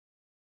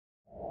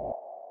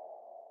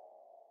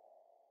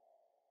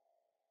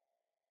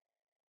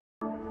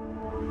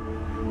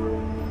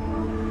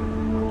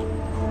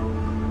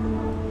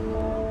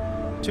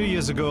2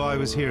 years ago, I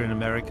was here in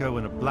America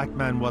when a black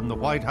man won the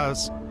White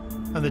House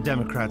and the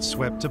Democrats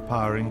swept to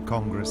power in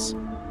Congress.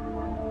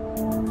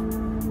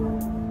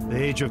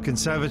 The age of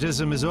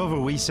conservatism is over,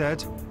 we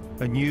said.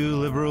 A new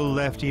liberal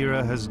left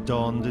era has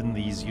dawned in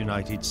these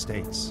United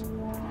States.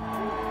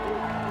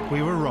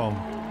 We were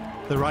wrong.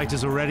 The right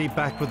is already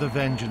back with a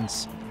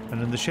vengeance,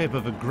 and in the shape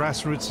of a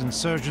grassroots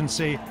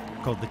insurgency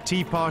called the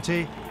Tea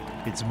Party,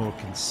 it's more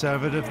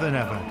conservative than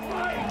ever.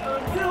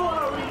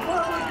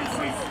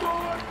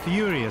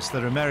 Furious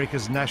that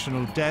America's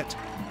national debt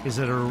is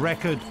at a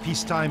record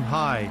peacetime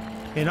high,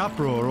 in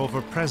uproar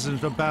over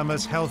President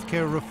Obama's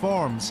healthcare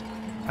reforms,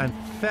 and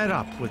fed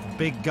up with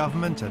big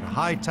government and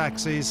high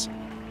taxes,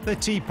 the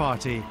Tea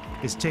Party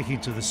is taking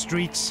to the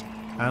streets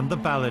and the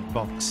ballot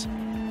box.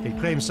 It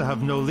claims to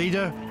have no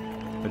leader,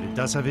 but it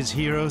does have its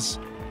heroes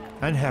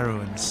and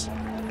heroines.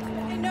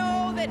 I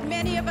know that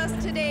many of us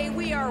today,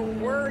 we are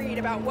worried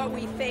about what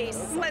we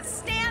face. Let's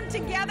stand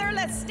together,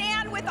 let's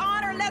stand with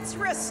honor, let's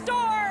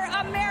restore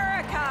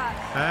America.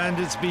 And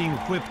it's being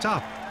whipped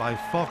up by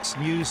Fox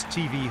News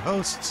TV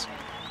hosts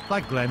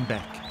like Glenn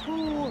Beck.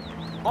 Who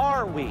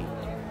are we?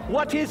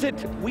 What is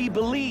it we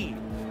believe?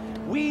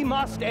 We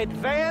must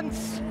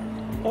advance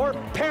or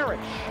perish.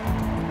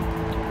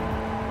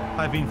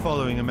 I've been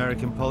following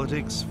American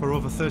politics for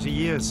over 30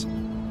 years.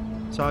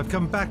 So I've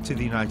come back to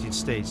the United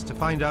States to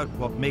find out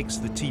what makes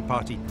the Tea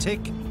Party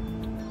tick,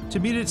 to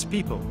meet its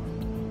people,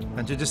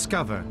 and to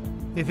discover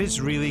if it's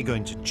really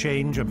going to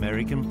change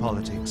American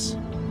politics.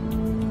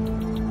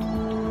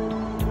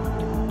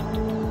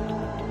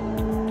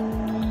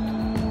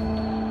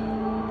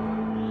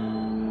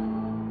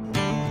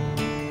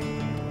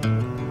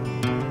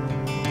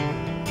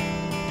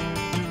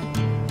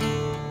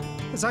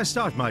 As I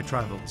start my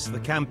travels, the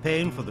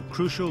campaign for the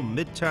crucial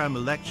midterm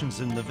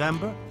elections in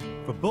November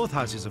for both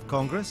houses of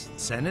Congress, the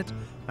Senate,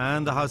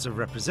 and the House of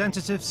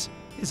Representatives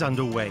is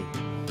underway.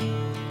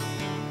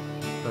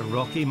 The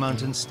Rocky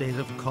Mountain state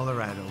of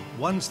Colorado,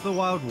 once the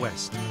Wild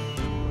West.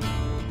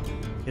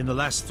 In the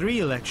last 3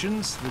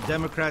 elections, the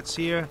Democrats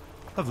here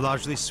have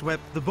largely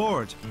swept the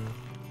board.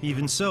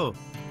 Even so,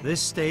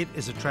 this state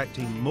is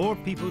attracting more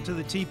people to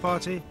the Tea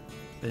Party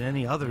than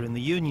any other in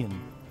the Union.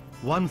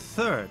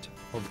 1/3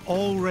 of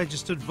all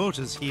registered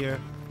voters here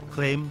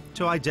claim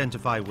to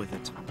identify with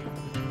it.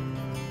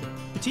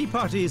 The Tea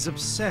Party is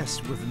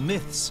obsessed with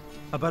myths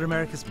about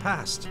America's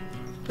past,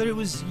 that it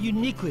was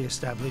uniquely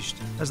established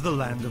as the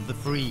land of the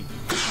free.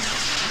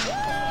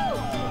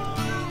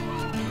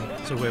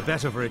 So we're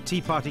better for a Tea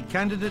Party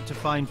candidate to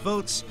find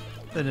votes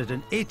than at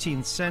an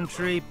 18th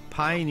century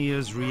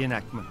pioneer's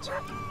reenactment.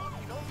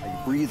 You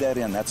breathe that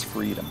in, that's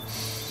freedom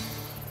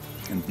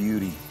and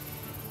beauty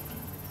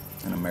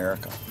in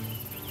America.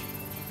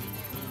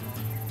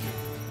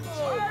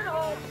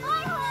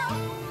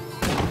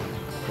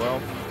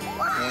 Well,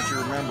 I want you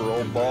to remember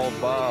old Bald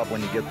Bob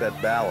when you get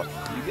that ballot.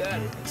 You got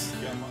it.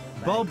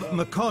 Bob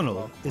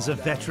McConnell is a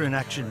veteran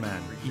action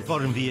man. He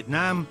fought in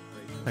Vietnam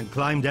and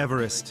climbed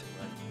Everest.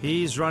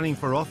 He's running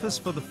for office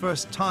for the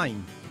first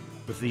time.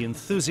 With the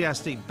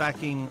enthusiastic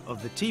backing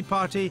of the Tea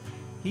Party,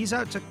 he's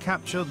out to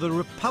capture the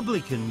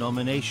Republican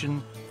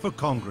nomination for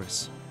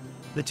Congress.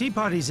 The Tea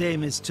Party's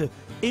aim is to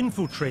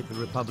infiltrate the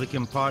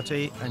Republican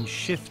Party and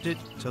shift it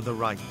to the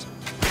right.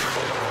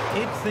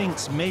 It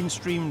thinks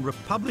mainstream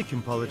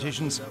Republican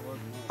politicians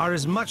are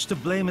as much to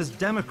blame as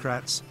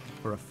Democrats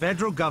for a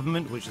federal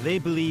government which they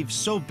believe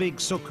so big,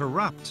 so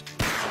corrupt,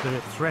 that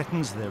it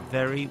threatens their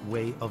very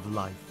way of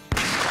life.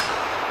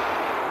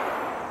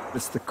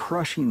 It's the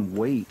crushing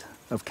weight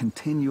of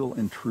continual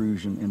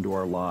intrusion into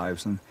our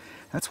lives, and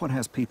that's what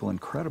has people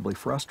incredibly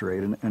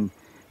frustrated. And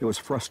it was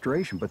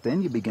frustration, but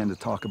then you begin to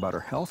talk about our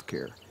health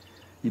care.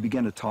 You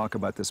begin to talk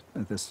about this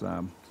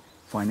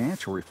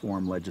financial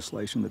reform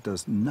legislation that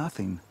does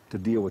nothing to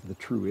deal with the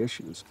true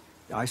issues.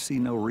 I see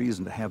no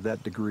reason to have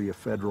that degree of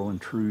federal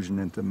intrusion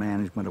into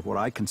management of what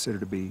I consider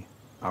to be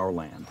our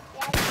land.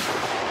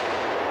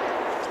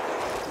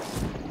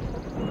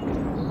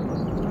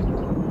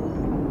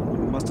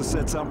 Must have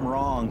said something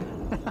wrong.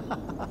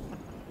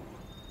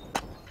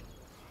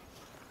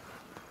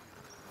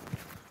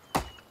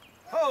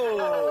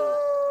 Oh!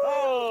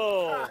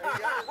 Oh!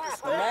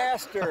 The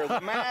master! The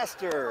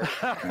master!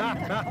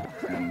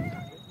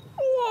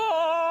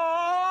 Whoa!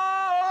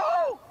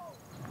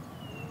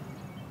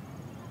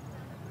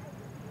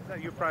 Is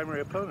that your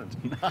primary opponent?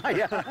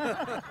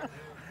 Yeah.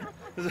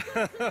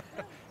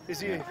 Is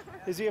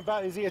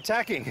he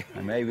attacking?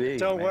 Maybe.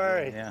 Don't maybe,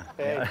 worry. Yeah.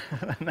 Hey,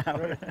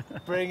 Yeah.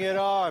 bring it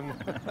on.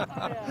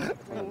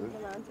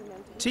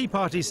 Tea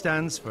Party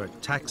stands for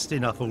Taxed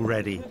Enough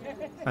Already,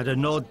 and a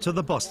nod to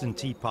the Boston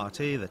Tea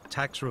Party, the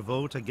tax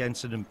revolt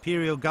against an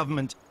imperial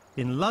government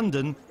in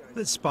London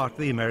that sparked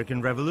the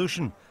American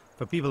Revolution.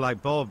 For people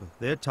like Bob,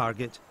 their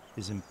target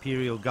is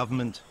imperial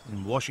government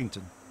in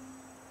Washington.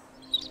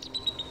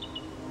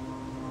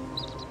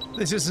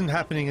 This isn't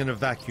happening in a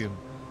vacuum.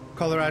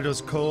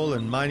 Colorado's coal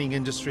and mining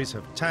industries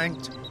have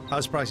tanked,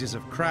 house prices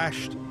have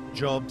crashed,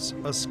 jobs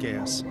are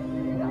scarce.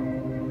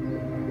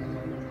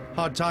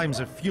 Hard times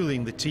are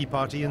fueling the Tea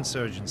Party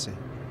insurgency.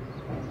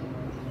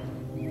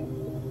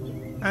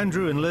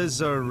 Andrew and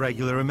Liz are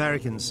regular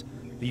Americans.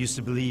 They used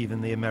to believe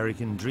in the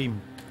American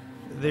dream.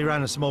 They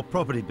ran a small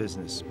property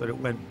business, but it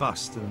went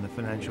bust in the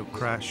financial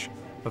crash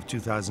of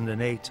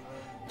 2008.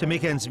 To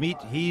make ends meet,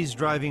 he's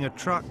driving a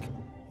truck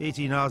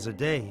 18 hours a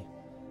day.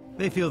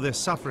 They feel they're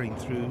suffering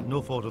through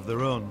no fault of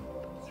their own,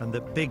 and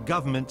that big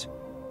government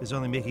is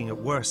only making it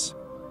worse,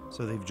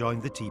 so they've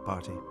joined the Tea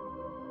Party.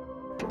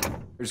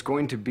 There's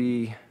going to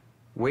be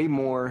way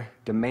more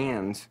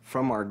demands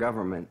from our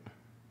government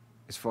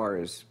as far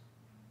as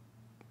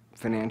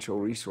financial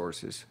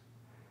resources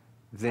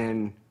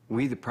than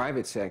we, the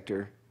private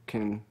sector,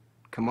 can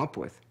come up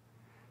with.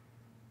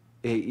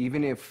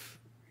 Even if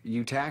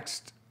you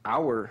taxed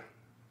our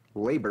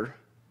labor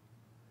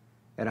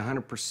at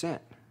 100%,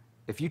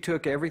 if you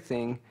took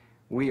everything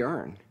we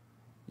earn,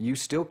 you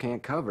still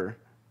can't cover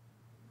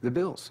the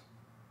bills.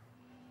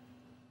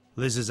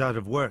 Liz is out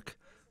of work,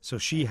 so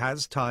she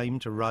has time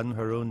to run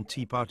her own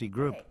Tea Party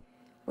group.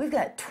 We've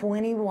got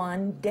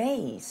 21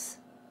 days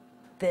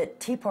that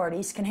tea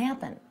parties can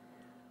happen.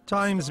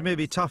 Times may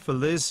be tough for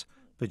Liz,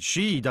 but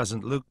she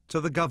doesn't look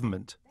to the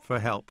government for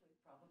help.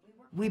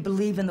 We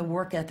believe in the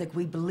work ethic.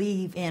 We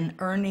believe in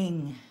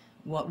earning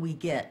what we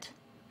get.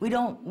 We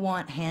don't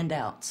want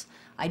handouts.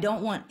 I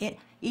don't want it.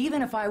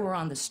 Even if I were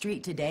on the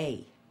street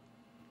today,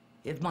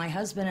 if my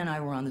husband and I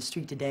were on the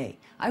street today,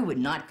 I would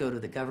not go to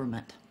the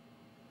government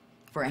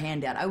for a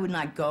handout. I would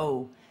not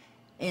go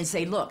and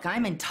say, look,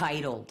 I'm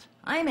entitled.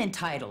 I'm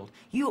entitled.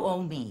 You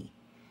owe me.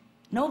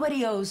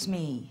 Nobody owes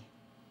me.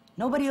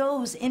 Nobody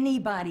owes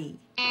anybody.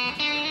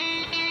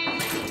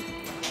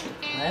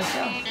 Let's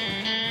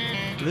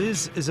go.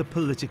 Liz is a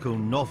political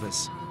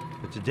novice,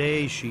 but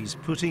today she's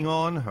putting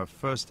on her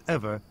first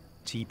ever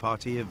Tea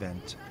Party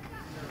event.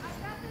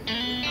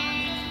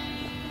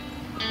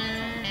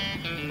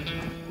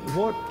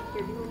 What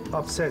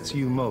upsets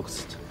you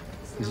most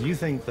is you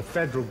think the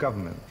federal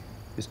government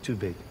is too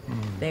big.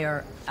 They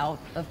are out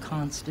of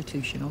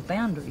constitutional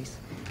boundaries.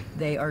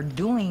 They are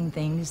doing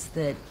things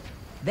that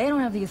they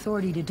don't have the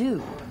authority to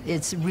do.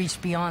 It's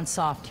reached beyond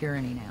soft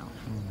tyranny now.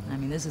 I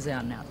mean, this is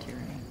out and out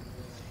tyranny.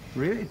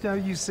 Really? Now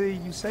you say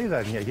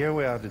that, and yet here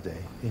we are today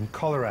in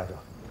Colorado.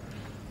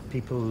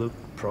 People look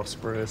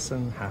prosperous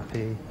and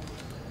happy,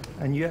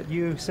 and yet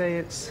you say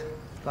it's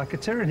like a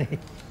tyranny.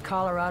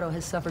 Colorado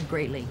has suffered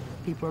greatly.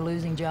 People are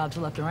losing jobs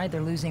left and right.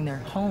 They're losing their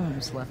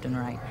homes left and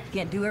right. You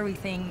can't do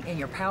everything in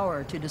your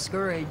power to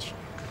discourage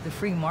the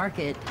free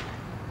market,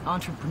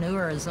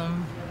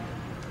 entrepreneurism,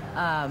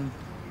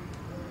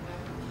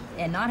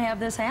 and not have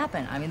this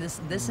happen. I mean,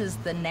 this is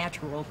the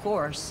natural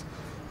course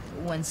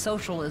when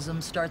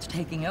socialism starts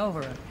taking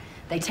over.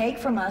 They take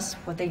from us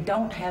what they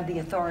don't have the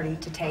authority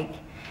to take.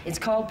 It's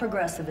called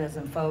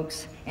progressivism,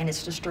 folks, and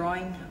it's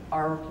destroying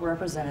our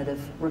representative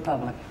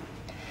republic.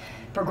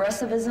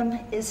 Progressivism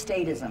is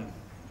statism,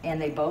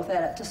 and they both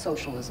add up to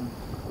socialism.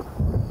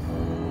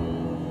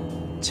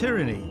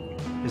 Tyranny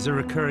is a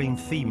recurring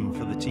theme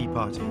for the Tea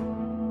Party.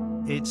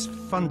 Its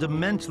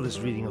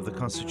fundamentalist reading of the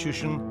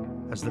Constitution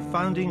has the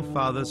Founding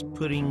Fathers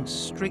putting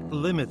strict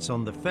limits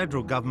on the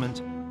federal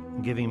government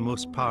and giving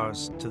most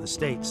powers to the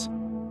states.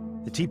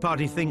 The Tea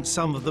Party thinks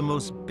some of the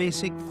most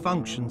basic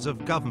functions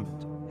of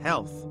government,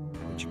 health,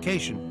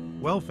 education,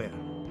 welfare,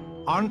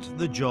 aren't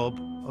the job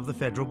of the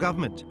federal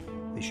government.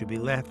 They should be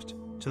left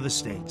to the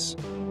states.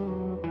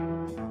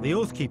 The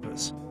Oath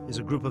Keepers is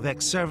a group of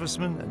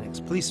ex-servicemen and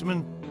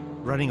ex-policemen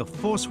running a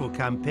forceful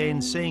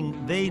campaign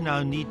saying they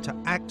now need to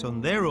act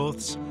on their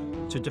oaths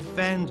to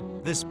defend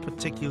this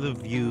particular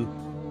view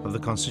of the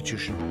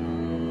Constitution.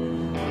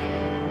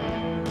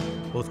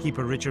 Oath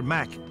Keeper Richard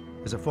Mack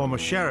is a former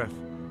sheriff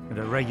and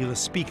a regular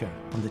speaker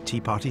on the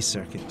Tea Party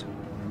circuit.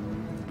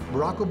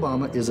 Barack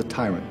Obama is a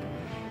tyrant.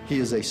 He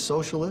is a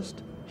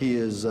socialist. He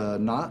is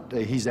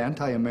he's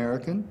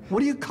anti-American. What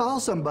do you call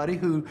somebody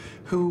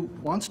who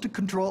wants to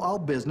control all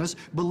business,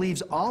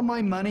 believes all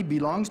my money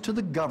belongs to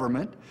the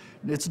government?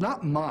 It's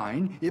not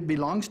mine, it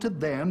belongs to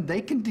them.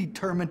 They can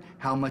determine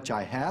how much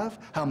I have,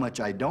 how much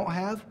I don't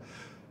have.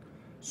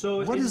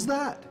 So what is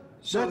that?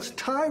 That's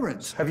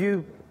tyrants. Have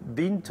you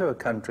been to a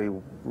country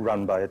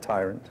run by a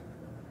tyrant?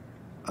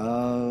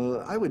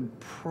 I would,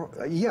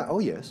 yeah, oh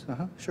yes,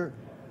 sure.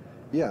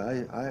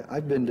 Yeah,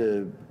 I've been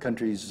to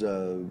countries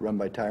run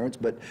by tyrants,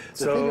 but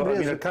the thing of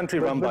it is, a country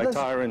run by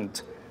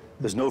tyrant,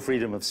 there's no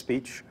freedom of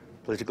speech.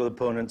 Political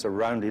opponents are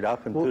rounded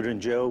up and put in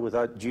jail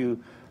without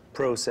due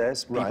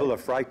process. People are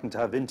frightened to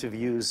have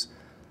interviews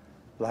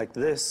like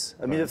this.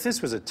 I mean, if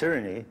this was a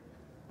tyranny,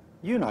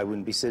 you and I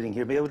wouldn't be sitting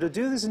here, be able to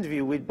do this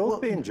interview. We'd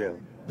both be in jail.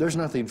 There's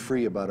nothing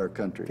free about our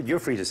country. But you're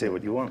free to say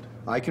what you want.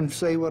 I can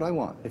say what I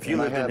want. If you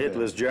lived in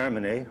Hitler's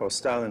Germany or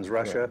Stalin's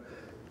Russia,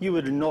 you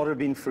would not have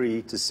been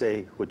free to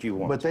say what you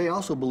want. But they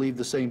also believe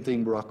the same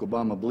thing Barack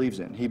Obama believes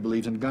in. He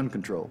believes in gun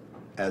control,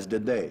 as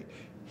did they.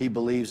 He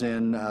believes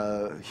in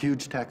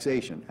huge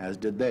taxation, as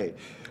did they.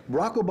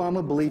 Barack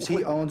Obama believes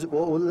he owns...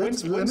 Well,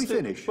 let me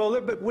finish. Well,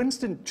 but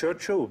Winston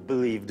Churchill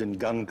believed in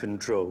gun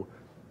control.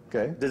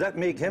 Okay. Did that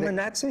make him a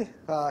Nazi?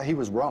 He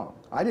was wrong.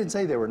 I didn't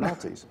say they were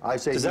Nazis. I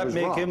say Does that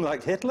make wrong. him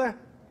like Hitler?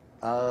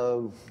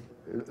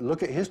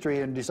 Look at history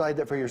and decide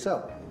that for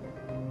yourself.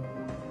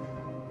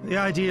 The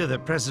idea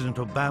that President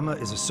Obama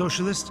is a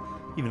socialist,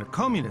 even a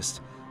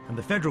communist, and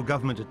the federal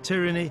government a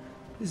tyranny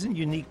isn't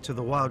unique to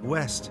the Wild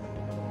West.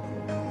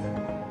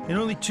 In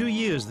only 2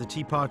 years, the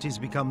Tea Party has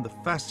become the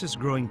fastest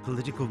growing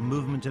political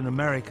movement in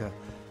America,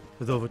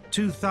 with over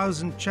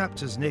 2,000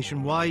 chapters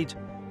nationwide,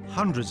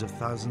 hundreds of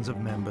thousands of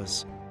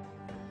members.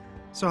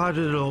 So how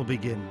did it all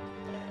begin?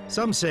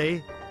 Some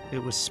say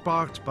it was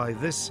sparked by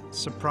this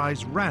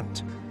surprise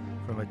rant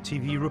from a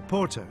TV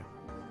reporter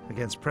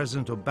against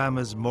President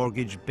Obama's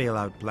mortgage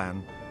bailout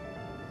plan.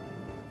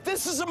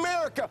 This is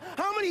America.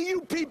 How many of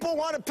you people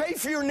want to pay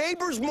for your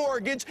neighbor's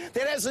mortgage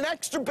that has an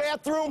extra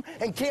bathroom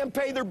and can't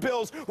pay their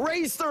bills?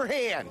 Raise their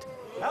hand.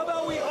 How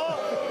about we all?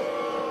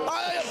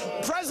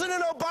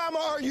 President Obama,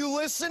 are you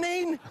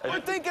listening?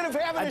 We're thinking of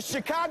having a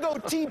Chicago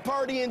Tea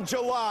Party in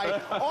July.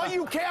 All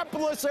you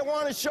capitalists that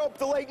want to show up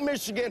to Lake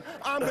Michigan,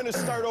 I'm going to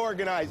start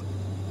organizing.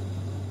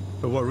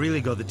 But what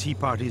really got the Tea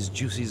Party's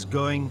juices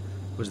going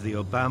was the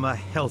Obama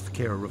health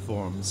care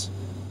reforms.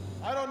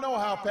 I don't know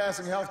how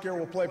passing health care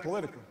will play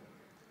politically,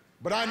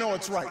 but I know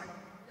it's right.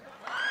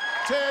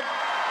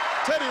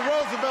 Teddy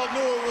Roosevelt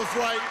knew it was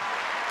right.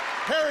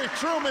 Harry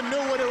Truman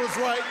knew what it was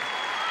right.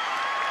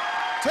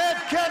 Ted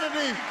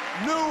Kennedy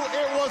knew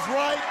it was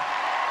right.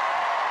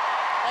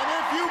 And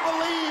if you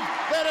believe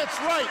that it's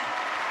right,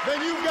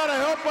 then you've got to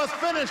help us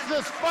finish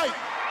this fight.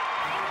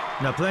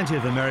 Now, plenty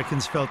of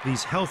Americans felt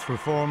these health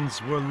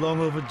reforms were long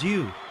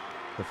overdue.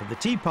 But for the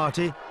Tea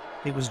Party,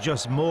 it was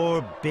just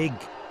more big,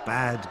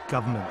 bad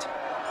government.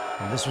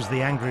 And this was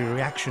the angry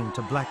reaction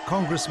to black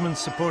congressmen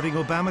supporting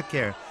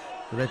Obamacare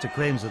that led to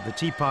claims that the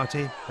Tea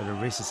Party had a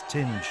racist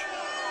tinge.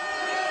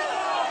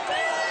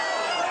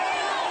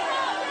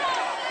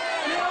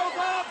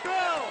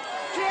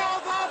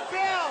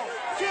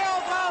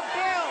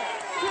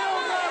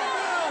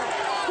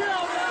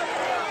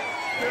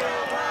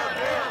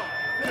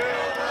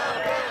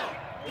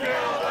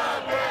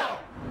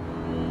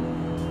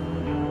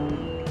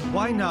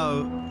 Why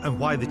now, and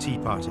why the Tea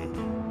Party?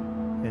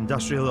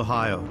 Industrial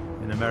Ohio,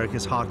 in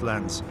America's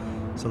heartlands.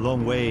 It's a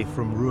long way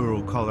from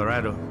rural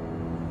Colorado.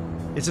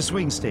 It's a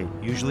swing state,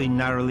 usually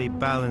narrowly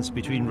balanced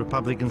between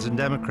Republicans and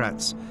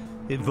Democrats.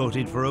 It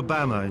voted for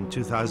Obama in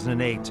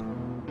 2008.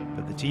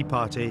 But the Tea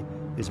Party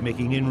is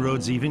making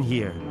inroads even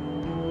here.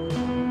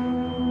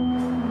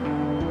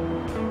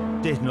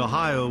 Dayton,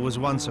 Ohio was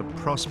once a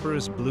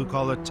prosperous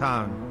blue-collar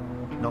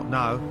town. Not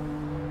now.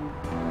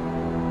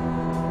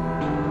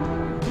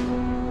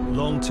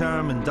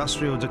 Long-term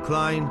industrial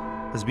decline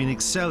has been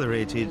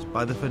accelerated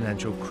by the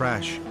financial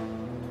crash.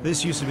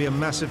 This used to be a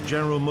massive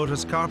General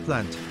Motors car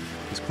plant.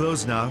 It's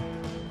closed now,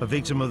 a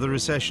victim of the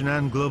recession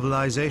and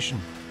globalization.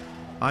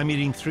 I'm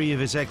meeting 3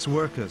 of its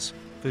ex-workers,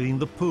 feeling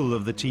the pull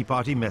of the Tea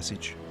Party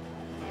message.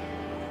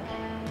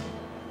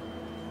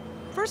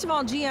 First of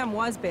all, GM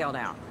was bailed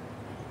out.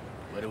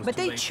 But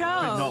they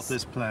chose, not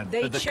this plant.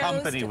 They the chose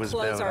company to was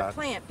close bailed our out.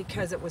 plant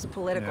because it was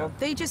political. Yeah.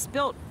 They just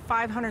built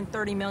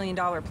 $530 million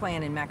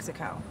plan in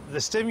Mexico.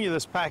 The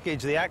stimulus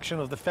package, the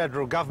action of the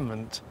federal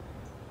government,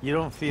 you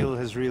don't feel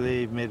has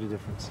really made a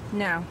difference?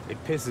 No.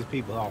 It pisses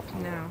people off.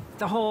 No.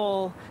 The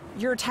whole,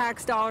 your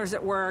tax dollars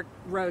at work,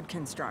 road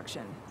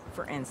construction,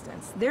 for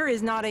instance. There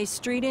is not a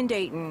street in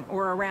Dayton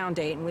or around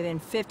Dayton within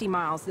 50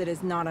 miles that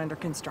is not under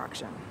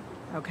construction,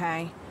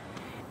 okay?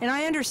 And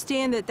I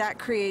understand that that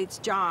creates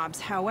jobs.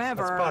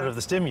 However, that's part of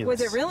the stimulus.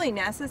 Was it really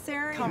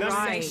necessary? None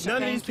of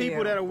these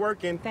people that are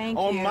working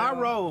on my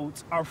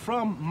roads are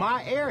from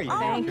my area. Oh,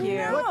 thank you. What the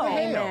hell?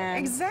 Amen.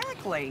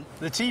 Exactly.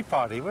 The Tea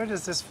Party, where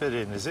does this fit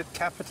in? Is it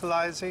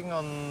capitalizing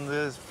on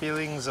the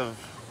feelings of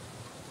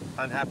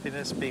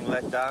unhappiness, being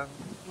let down?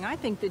 I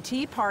think the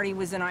Tea Party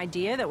was an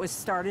idea that was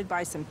started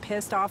by some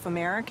pissed off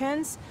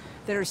Americans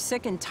that are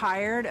sick and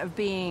tired of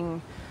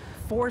being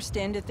forced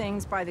into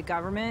things by the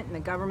government, and the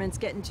government's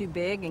getting too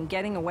big and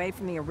getting away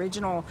from the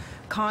original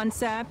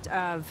concept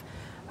of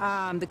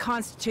the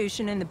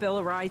Constitution and the Bill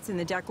of Rights and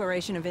the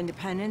Declaration of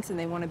Independence, and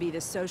they want to be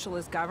this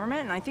socialist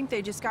government. And I think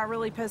they just got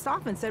really pissed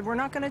off and said, we're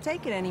not going to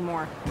take it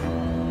anymore.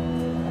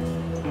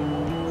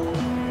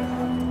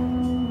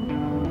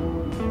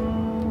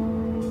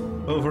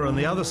 Over on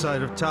the other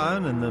side of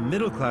town, in the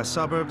middle-class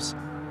suburbs,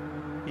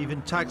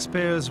 even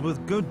taxpayers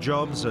with good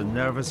jobs are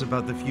nervous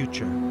about the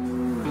future.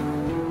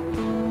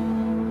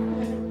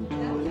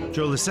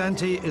 Joe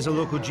Lisanti is a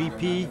local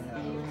GP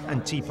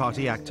and Tea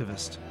Party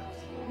activist.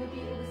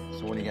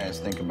 So what do you guys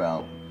think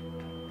about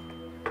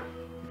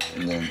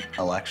the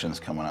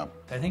elections coming up?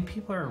 I think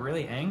people are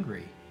really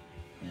angry.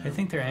 I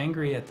think they're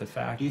angry at the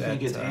fact that... Do you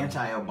think it's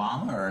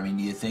anti-Obama, or, I mean,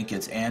 do you think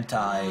it's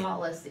anti...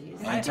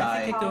 Policies. I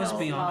think it goes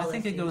beyond. I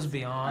think it goes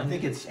beyond. I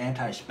think it's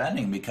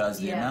anti-spending, because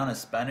the amount of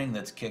spending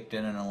that's kicked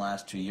in the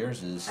last 2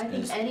 years is I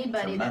think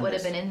anybody that would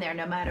have been in there,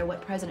 no matter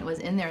what president was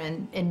in there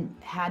and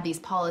had these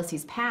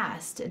policies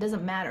passed, it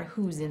doesn't matter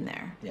who's in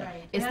there. Yeah.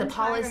 Right. It's the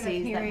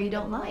policies that we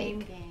don't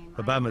like.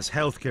 Obama's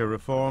healthcare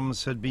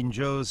reforms had been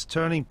Joe's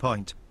turning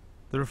point.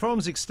 The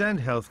reforms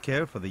extend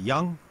healthcare for the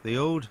young, the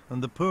old,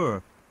 and the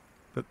poor.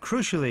 But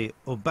crucially,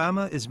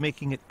 Obama is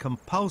making it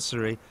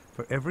compulsory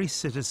for every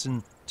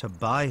citizen to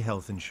buy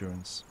health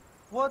insurance.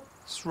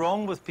 What's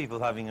wrong with people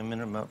having a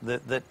minimum,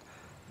 that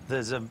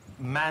there's a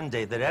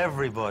mandate that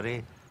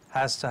everybody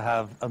has to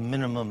have a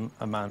minimum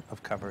amount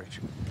of coverage?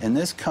 In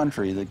this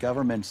country, the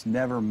government's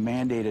never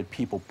mandated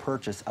people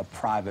purchase a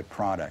private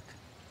product.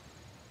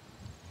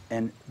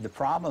 And the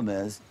problem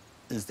is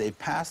they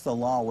passed the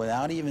law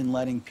without even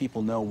letting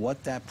people know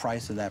what that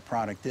price of that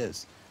product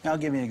is. Now, I'll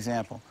give you an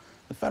example.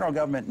 The federal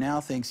government now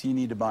thinks you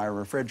need to buy a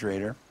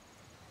refrigerator.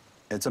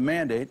 It's a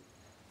mandate.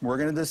 We're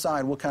going to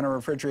decide what kind of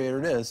refrigerator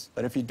it is,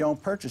 but if you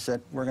don't purchase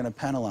it, we're going to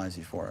penalize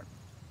you for it.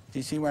 Do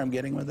you see where I'm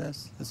getting with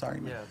this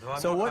argument? Yeah,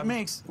 so what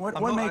makes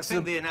I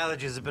think the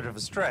analogy is a bit of a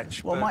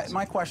stretch. Well,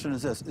 my question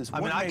is this: I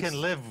mean, I can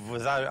live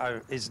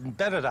without. It's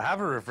better to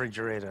have a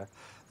refrigerator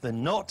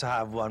than not to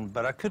have one,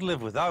 but I could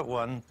live without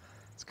one.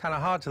 It's kind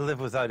of hard to live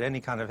without any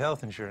kind of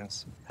health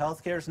insurance.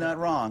 Healthcare's not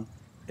wrong.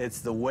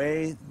 It's the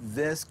way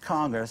this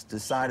Congress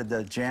decided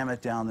to jam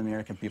it down the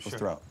American people's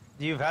throat.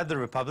 You've had the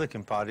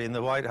Republican Party in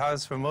the White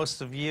House for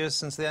most of years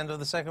since the end of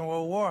the Second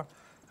World War,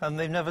 and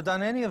they've never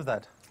done any of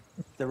that.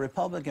 The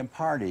Republican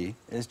Party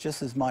is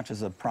just as much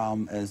as a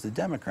problem as the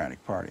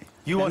Democratic Party.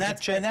 And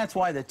that's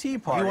why the Tea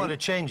Party... You want to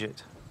change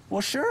it?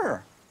 Well,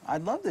 sure.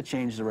 I'd love to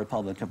change the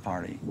Republican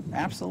Party.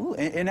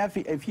 Absolutely. And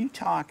if you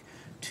talk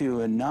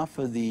to enough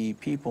of the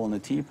people in the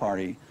Tea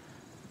Party,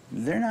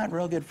 they're not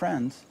real good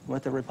friends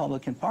with the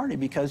Republican Party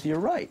because you're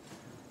right.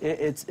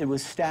 It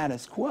was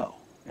status quo.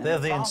 And they're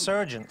the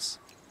insurgents.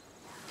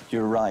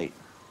 You're right.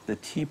 The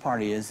Tea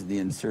Party is the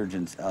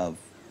insurgents of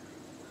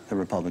the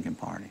Republican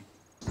Party.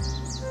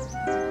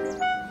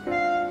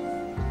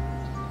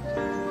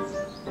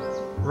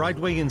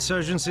 Right-wing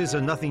insurgencies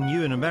are nothing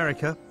new in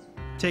America.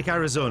 Take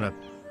Arizona,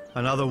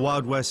 another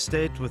Wild West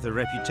state with a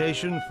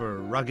reputation for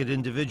rugged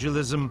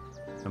individualism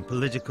and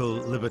political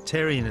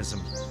libertarianism.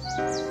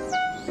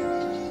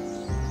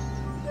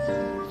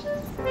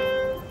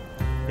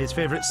 His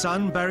favorite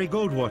son, Barry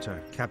Goldwater,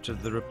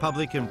 captured the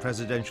Republican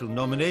presidential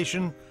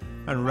nomination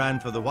and ran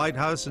for the White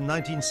House in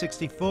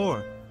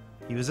 1964.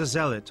 He was a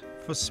zealot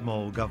for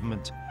small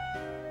government.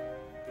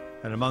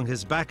 And among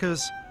his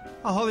backers,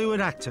 a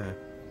Hollywood actor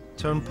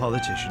turned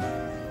politician.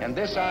 And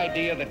this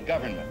idea that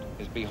government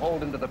is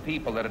beholden to the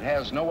people, that it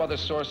has no other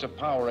source of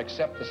power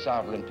except the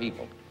sovereign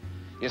people,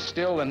 is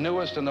still the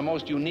newest and the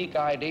most unique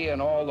idea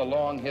in all the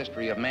long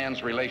history of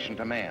man's relation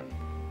to man.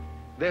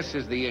 This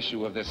is the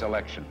issue of this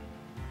election.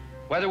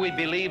 Whether we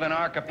believe in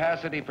our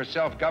capacity for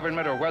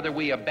self-government or whether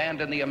we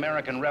abandon the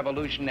American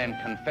Revolution and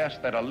confess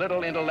that a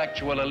little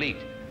intellectual elite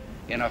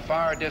in a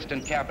far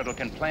distant capital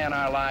can plan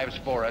our lives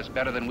for us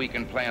better than we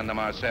can plan them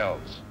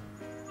ourselves.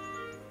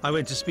 I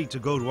went to speak to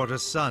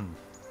Goldwater's son,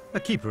 a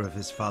keeper of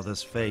his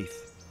father's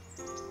faith.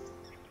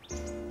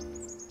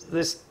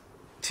 This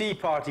Tea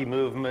Party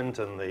movement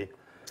and the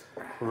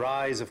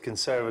rise of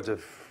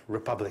conservative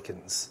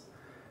Republicans,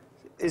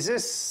 is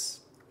this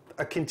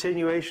a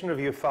continuation of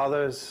your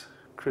father's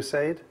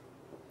crusade?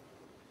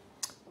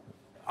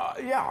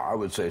 Yeah, I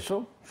would say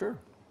so, sure.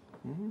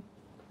 Mm-hmm.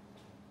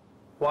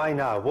 Why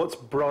now? What's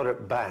brought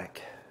it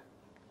back?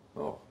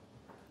 Oh,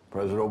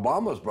 President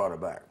Obama's brought it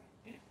back.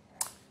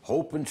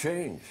 Hope and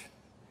change.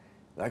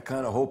 That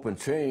kind of hope and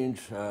change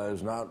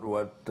is not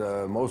what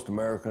most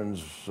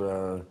Americans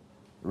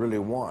really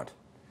want.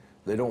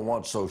 They don't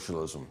want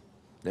socialism.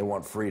 They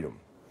want freedom.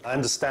 I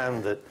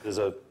understand that there's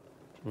a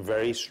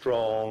very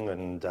strong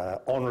and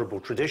honorable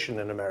tradition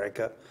in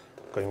America,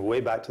 going way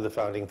back to the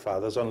Founding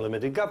Fathers, on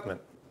limited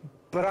government.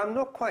 But I'm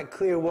not quite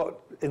clear what,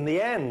 in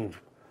the end,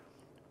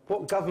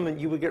 what government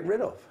you would get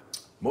rid of.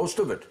 Most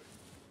of it.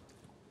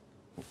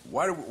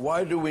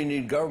 Why do we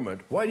need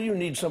government? Why do you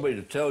need somebody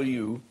to tell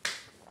you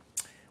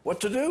what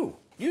to do?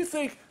 You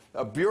think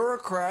a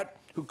bureaucrat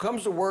who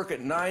comes to work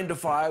at 9 to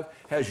 5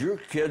 has your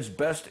kid's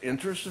best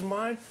interest in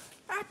mind?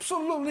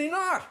 Absolutely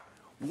not.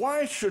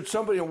 Why should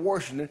somebody in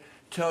Washington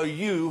tell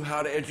you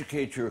how to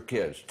educate your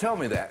kids? Tell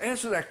me that.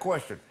 Answer that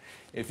question.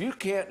 If you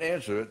can't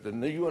answer it,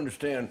 then you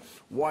understand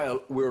why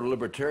we're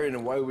libertarian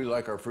and why we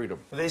like our freedom.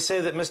 They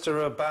say that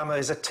Mr. Obama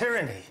is a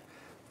tyranny.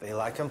 They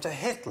like him to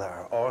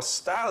Hitler or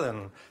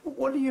Stalin.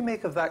 What do you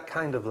make of that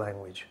kind of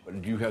language?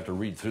 But you have to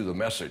read through the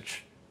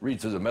message.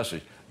 Read through the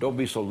message. Don't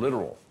be so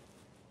literal.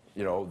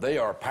 You know, they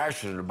are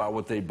passionate about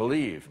what they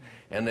believe,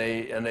 and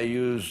they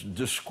use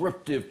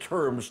descriptive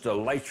terms to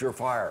light your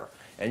fire,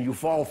 and you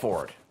fall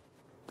for it.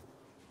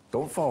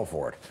 Don't fall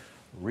for it.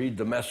 Read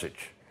the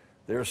message.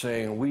 They're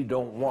saying, we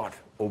don't want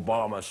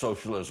Obama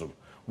socialism.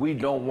 We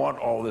don't want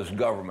all this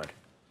government.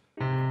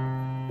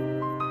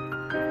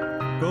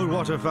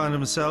 Goldwater found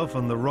himself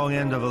on the wrong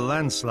end of a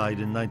landslide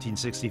in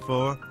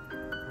 1964,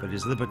 but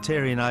his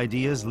libertarian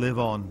ideas live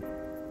on.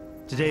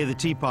 Today, the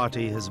Tea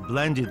Party has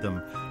blended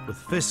them with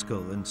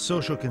fiscal and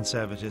social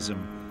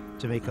conservatism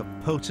to make a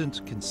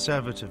potent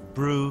conservative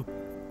brew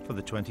for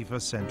the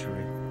 21st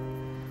century.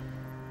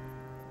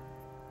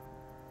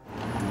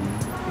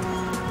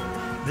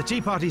 The Tea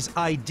Party's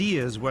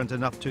ideas weren't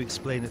enough to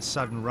explain its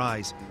sudden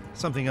rise.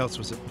 Something else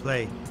was at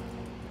play.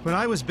 When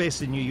I was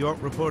based in New York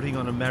reporting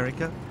on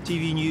America,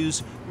 TV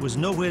news was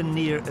nowhere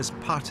near as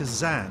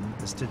partisan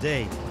as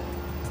today.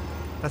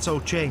 That's all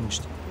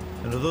changed.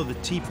 And although the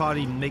Tea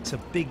Party makes a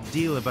big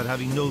deal about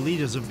having no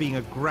leaders of being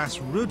a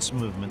grassroots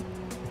movement,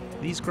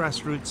 these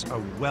grassroots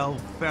are well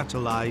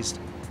fertilized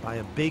by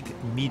a big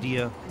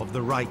media of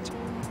the right.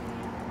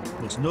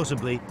 Most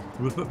notably,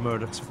 Rupert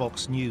Murdoch's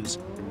Fox News.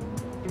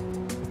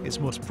 Its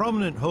most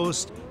prominent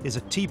host is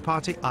a Tea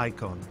Party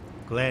icon,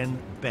 Glenn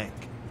Beck.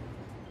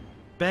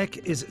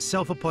 Beck is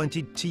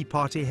self-appointed Tea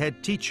Party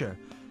head teacher,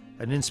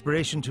 an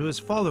inspiration to his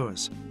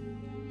followers.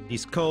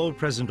 He's called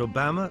President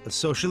Obama a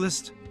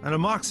socialist and a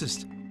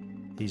Marxist.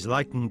 He's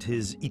likened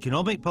his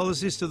economic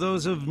policies to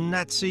those of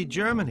Nazi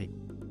Germany.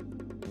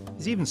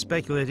 He's even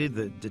speculated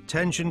that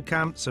detention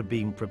camps are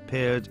being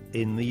prepared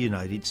in the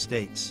United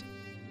States.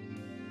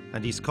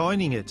 And he's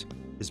coining it.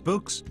 His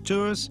books,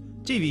 tours,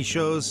 TV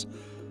shows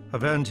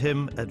have earned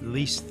him at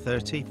least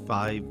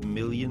 $35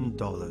 million.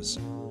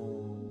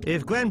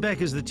 If Glenn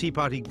Beck is the Tea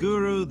Party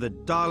guru, the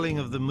darling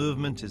of the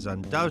movement is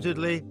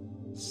undoubtedly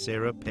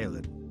Sarah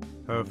Palin.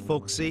 Her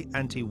folksy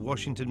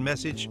anti-Washington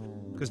message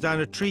goes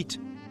down a treat.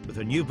 With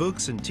her new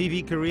books and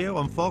TV career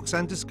on Fox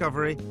and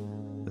Discovery,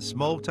 the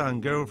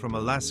small-town girl from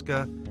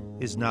Alaska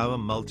is now a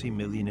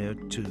multi-millionaire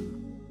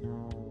too.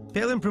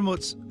 Palin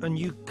promotes a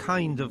new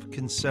kind of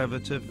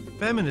conservative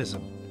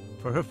feminism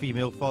for her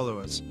female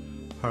followers,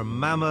 her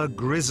mama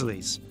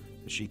grizzlies,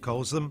 as she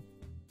calls them.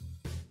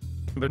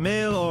 But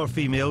male or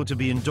female, to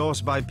be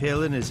endorsed by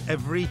Palin is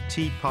every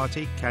Tea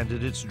Party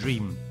candidate's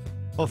dream.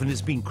 Often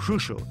it's been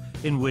crucial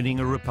in winning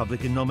a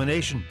Republican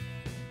nomination.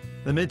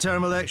 The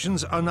midterm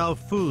elections are now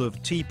full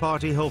of Tea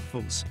Party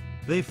hopefuls.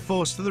 They've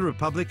forced the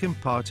Republican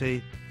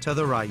Party to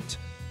the right.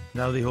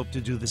 Now they hope to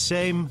do the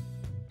same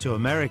to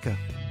America.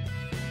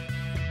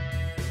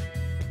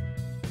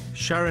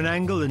 Sharon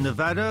Angle in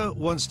Nevada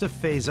wants to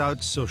phase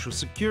out Social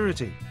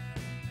Security.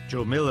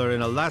 Joe Miller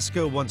in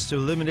Alaska wants to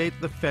eliminate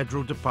the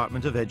Federal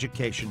Department of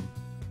Education.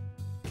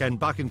 Ken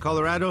Buck in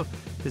Colorado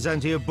is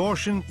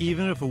anti-abortion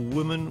even if a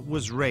woman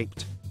was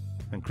raped.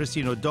 And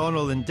Christine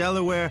O'Donnell in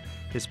Delaware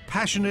is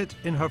passionate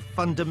in her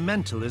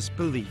fundamentalist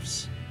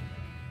beliefs.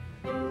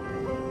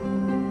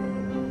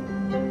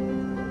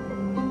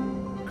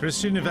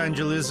 Christian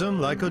evangelism,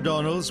 like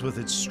O'Donnell's, with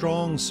its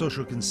strong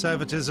social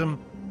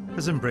conservatism,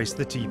 has embraced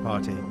the Tea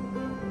Party.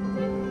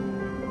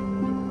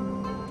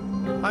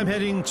 I'm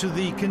heading to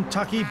the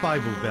Kentucky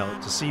Bible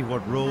Belt to see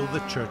what role the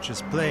church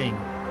is playing.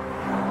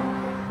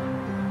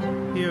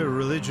 Here,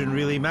 religion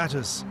really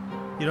matters.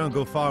 You don't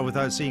go far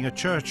without seeing a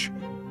church.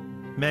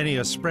 Many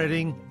are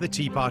spreading the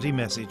Tea Party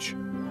message.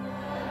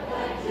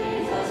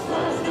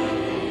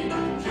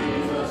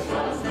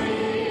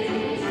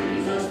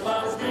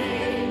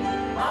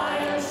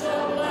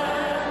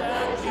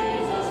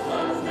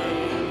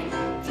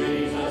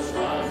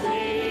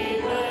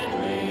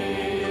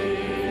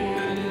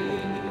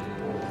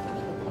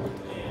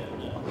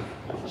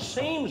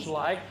 Seems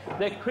like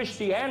that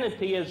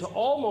Christianity is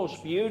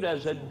almost viewed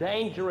as a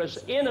dangerous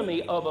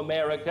enemy of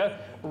America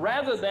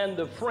rather than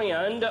the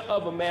friend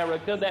of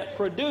America that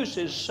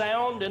produces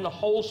sound and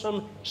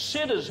wholesome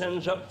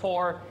citizens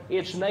for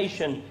its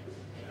nation.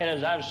 And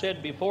as I've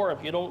said before,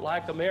 if you don't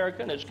like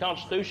America and its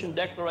Constitution,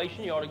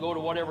 Declaration, you ought to go to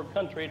whatever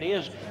country it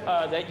is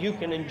that you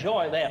can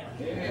enjoy that.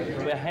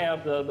 We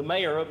have the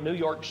mayor of New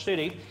York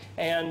City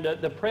and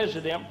the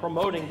president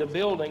promoting the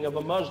building of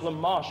a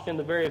Muslim mosque in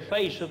the very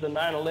face of the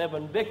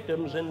 9/11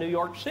 victims in New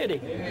York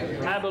City.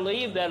 I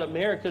believe that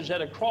America's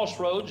at a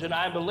crossroads, and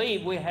I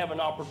believe we have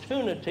an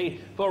opportunity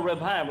for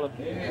revival.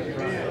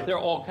 There are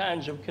all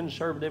kinds of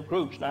conservative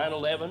groups,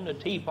 9/11, the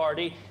Tea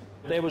Party.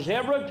 There was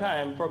ever a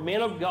time for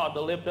men of God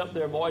to lift up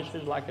their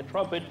voices like a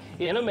trumpet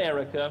in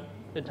America.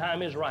 The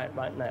time is right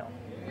now.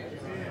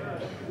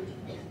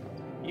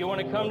 You want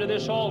to come to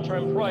this altar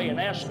and pray and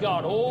ask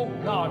God, oh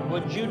God,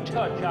 would you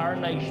touch our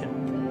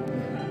nation?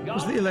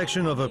 Was the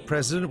election of a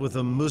president with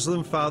a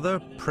Muslim father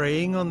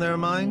preying on their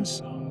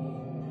minds?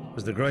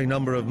 Was the growing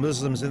number of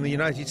Muslims in the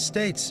United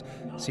States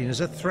seen as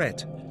a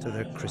threat to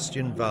their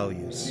Christian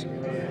values?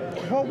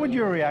 What would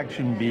your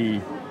reaction be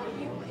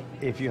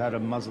if you had a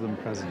Muslim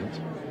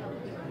president?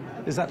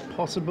 Is that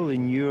possible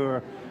in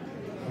your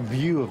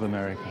view of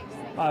America?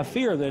 I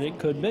fear that it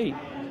could be.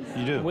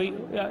 You do?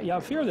 I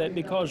fear that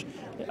because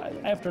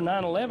after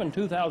 9/11,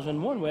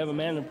 2001, we have a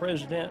man, the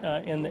president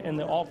in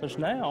the office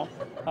now,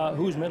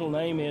 whose middle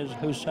name is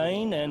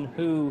Hussein and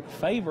who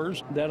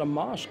favors that a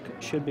mosque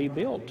should be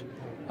built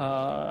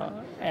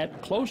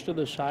close to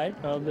the site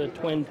of the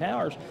Twin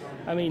Towers.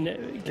 I mean,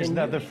 isn't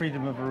that the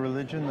freedom of a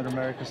religion that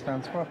America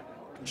stands for?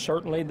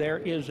 Certainly there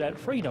is that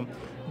freedom,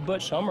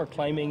 but some are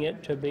claiming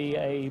it to be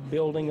a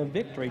building of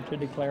victory, to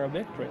declare a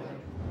victory.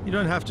 You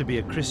don't have to be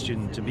a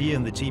Christian to be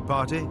in the Tea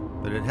Party,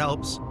 but it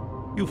helps.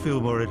 You'll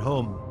feel more at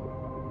home.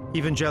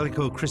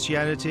 Evangelical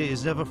Christianity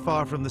is never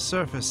far from the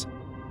surface.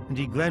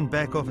 Indeed, Glenn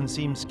Beck often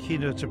seems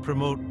keener to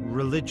promote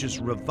religious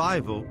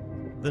revival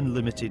than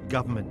limited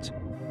government.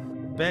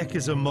 Beck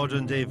is a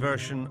modern-day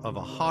version of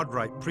a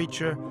hard-right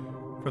preacher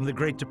from the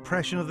Great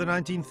Depression of the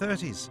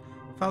 1930s,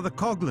 Father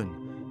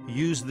Coughlin.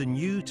 used the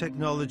new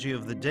technology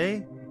of the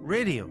day,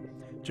 radio,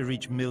 to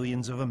reach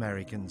millions of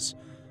Americans.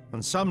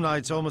 On some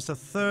nights, almost a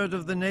third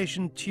of the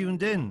nation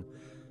tuned in,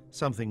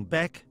 something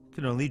Beck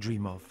can only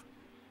dream of.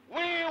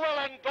 We will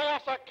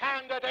endorse a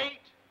candidate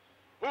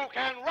who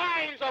can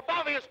rise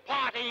above his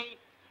party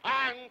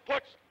and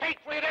puts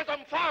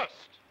patriotism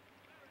first.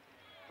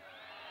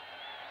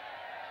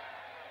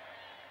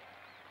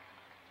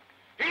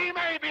 He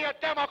may be a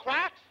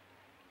Democrat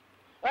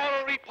or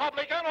a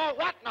Republican or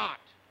whatnot,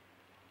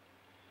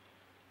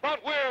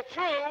 but we're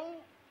through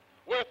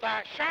with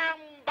the sham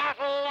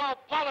battle of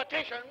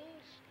politicians,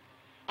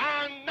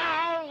 and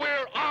now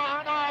we're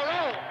on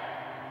our own.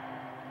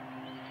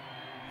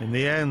 In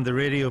the end, the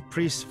radio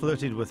priest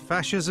flirted with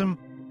fascism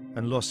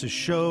and lost his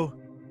show,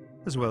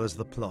 as well as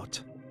the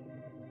plot.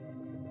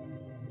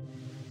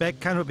 Beck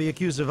cannot be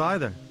accused of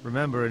either.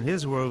 Remember, in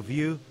his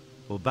worldview,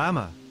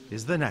 Obama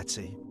is the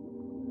Nazi.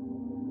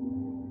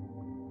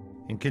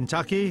 In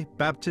Kentucky,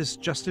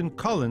 Baptist Justin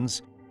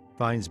Collins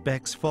finds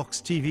Beck's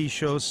Fox TV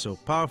shows so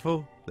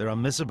powerful, they're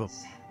unmissable.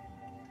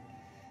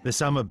 This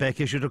summer, Beck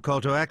issued a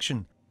call to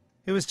action.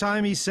 It was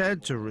time, he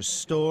said, to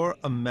restore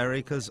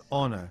America's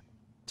honor.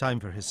 Time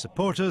for his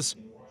supporters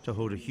to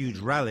hold a huge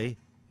rally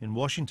in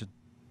Washington.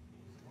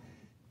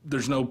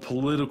 There's no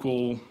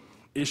political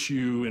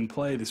issue in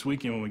play this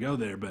weekend when we go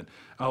there, but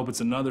I hope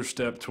it's another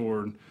step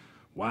toward,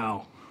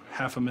 wow,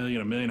 500,000,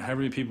 1 million,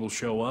 however many people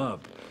show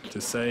up to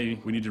say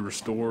we need to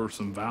restore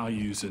some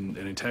values and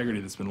integrity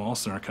that's been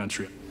lost in our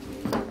country.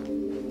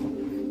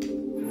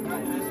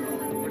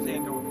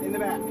 In the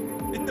back.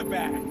 In the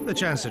back. The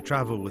chance to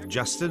travel with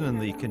Justin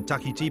and the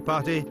Kentucky Tea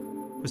Party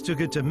was too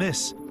good to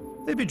miss.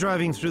 They'd be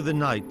driving through the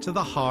night to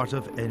the heart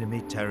of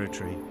enemy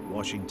territory,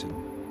 Washington.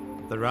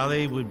 The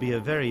rally would be a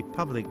very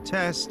public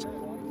test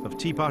of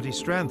Tea Party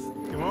strength.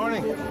 Good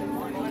morning.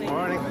 Good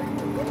morning.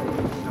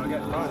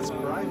 Oh, it's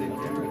Friday.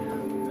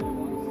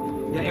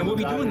 Yeah, and we'll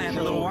be doing that in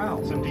a little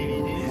while. Some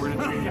DVDs.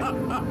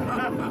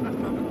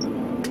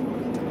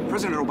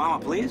 President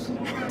Obama, please.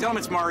 Tell him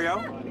it's Mario.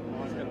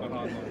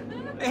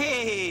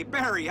 Hey,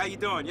 Barry, how you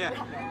doing? Yeah.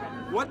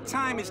 What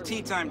time is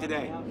tea time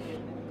today?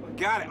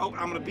 Got it. Oh,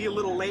 I'm gonna be a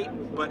little late,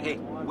 but hey,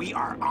 we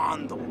are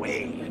on the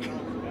way.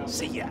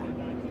 See ya.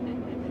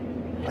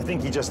 I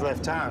think he just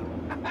left town.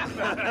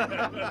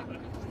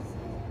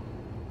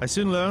 I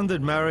soon learned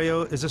that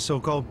Mario is a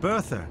so-called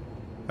birther,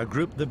 a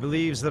group that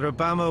believes that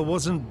Obama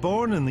wasn't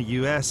born in the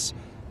US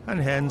and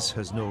hence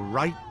has no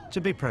right to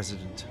be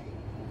president.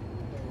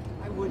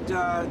 I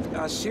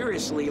would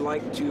seriously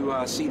like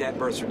to see that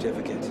birth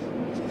certificate.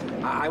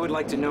 I would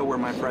like to know where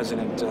my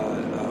president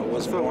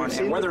was born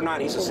and whether or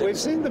not he's a citizen. We've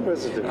seen the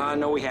president.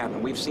 No, we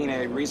haven't. We've seen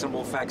a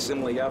reasonable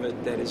facsimile of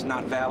it that is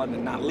not valid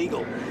and not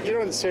legal. You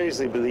don't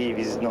seriously believe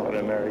he's not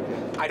an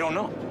American? I don't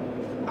know.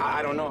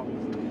 I don't know.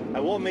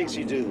 And what makes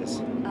you do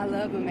this? I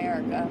love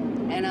America,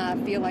 and I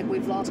feel like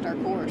we've lost our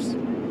course.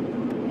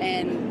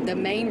 And the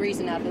main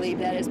reason I believe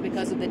that is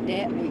because of the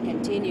debt we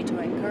continue to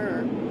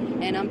incur,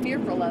 and I'm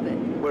fearful of it.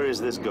 Where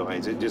is this going?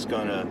 Is it just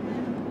going to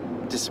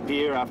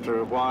disappear after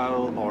a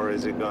while, or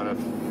is it going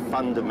to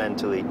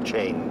fundamentally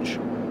change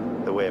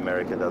the way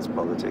America does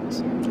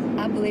politics?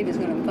 I believe it's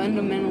going to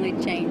fundamentally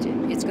change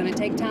it. It's going to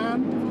take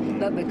time,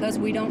 but because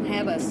we don't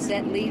have a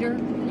set leader,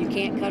 you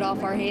can't cut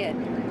off our head.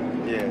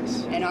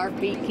 Yes. And our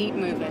feet keep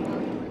moving.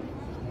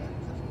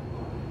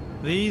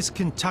 These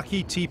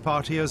Kentucky Tea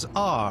Partiers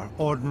are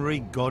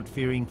ordinary,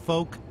 God-fearing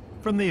folk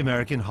from the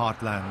American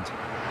heartland.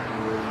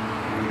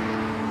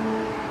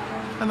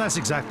 And that's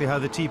exactly how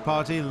the Tea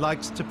Party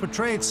likes to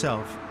portray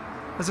itself,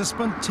 as a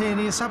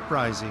spontaneous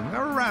uprising,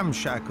 a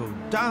ramshackle,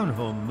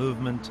 down-home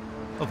movement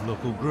of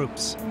local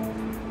groups.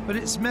 But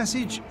its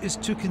message is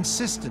too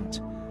consistent,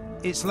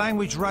 its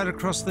language right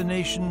across the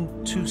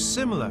nation too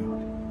similar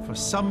for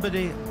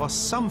somebody or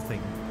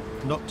something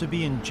not to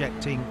be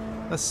injecting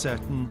a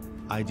certain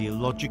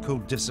ideological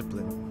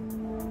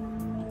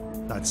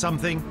discipline. That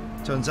something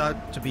turns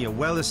out to be a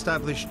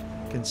well-established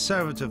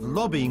conservative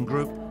lobbying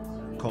group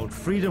called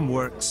Freedom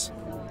Works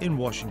in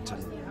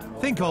Washington.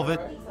 Think of it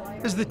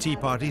as the Tea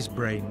Party's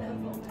brain.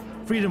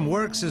 Freedom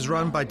Works is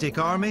run by Dick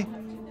Armey,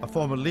 a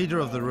former leader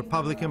of the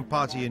Republican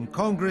Party in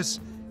Congress.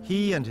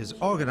 He and his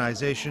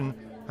organization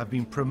have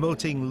been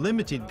promoting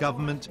limited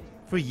government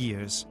for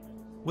years,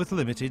 with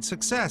limited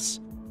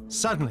success.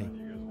 Suddenly,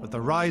 with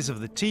the rise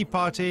of the Tea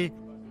Party,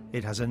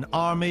 it has an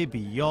army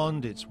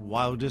beyond its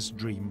wildest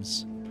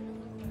dreams.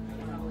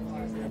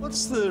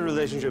 What's the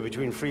relationship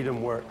between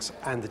Freedom Works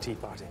and the Tea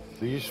Party?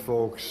 These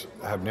folks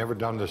have never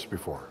done this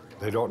before.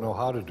 They don't know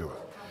how to do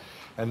it.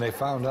 And they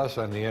found us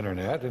on the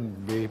internet and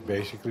they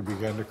basically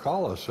began to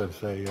call us and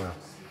say,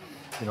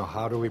 you know,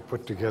 how do we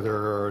put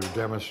together a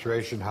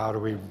demonstration? How do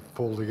we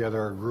pull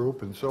together a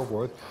group and so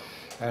forth?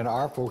 And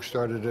our folks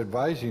started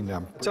advising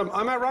them. So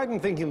am I right in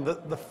thinking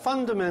that the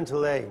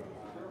fundamental aim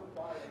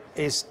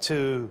is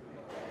to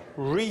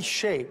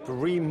reshape,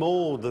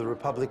 remold the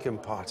Republican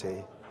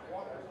Party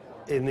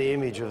in the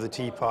image of the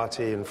Tea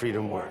Party and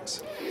Freedom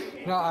Works?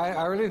 No,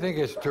 I really think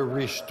it's to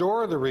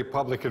restore the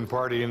Republican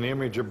Party in the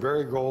image of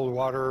Barry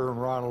Goldwater and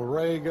Ronald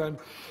Reagan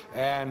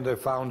and the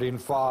Founding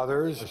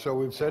Fathers. So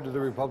we've said to the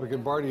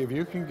Republican Party, if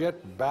you can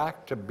get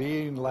back to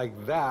being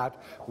like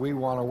that, we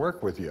want to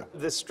work with you.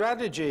 The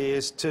strategy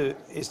is to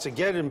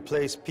get in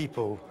place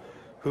people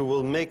who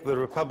will make the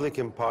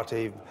Republican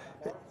Party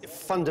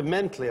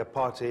fundamentally a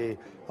party,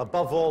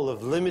 above all,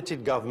 of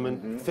limited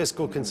government,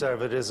 fiscal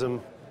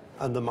conservatism,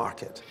 and the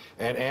market.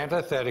 And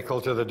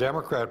antithetical to the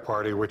Democrat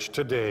Party, which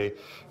today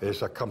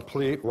is a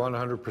complete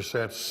 100%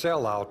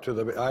 sellout to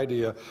the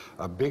idea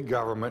of big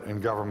government and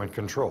government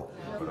control.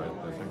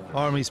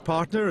 Army's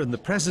partner and the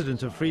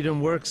president of Freedom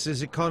Works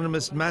is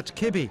economist Matt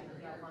Kibbe.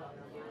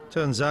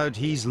 Turns out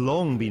he's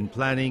long been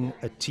planning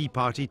a Tea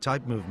Party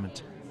type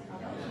movement.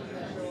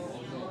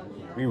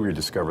 We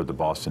rediscovered the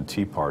Boston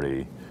Tea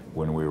Party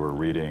when we were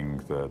reading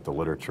the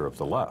literature of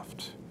the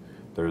left.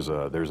 There's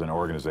an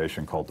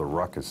organization called the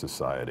Ruckus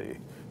Society,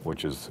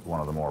 which is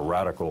one of the more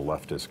radical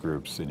leftist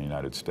groups in the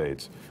United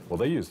States. Well,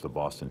 they use the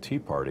Boston Tea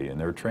Party in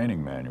their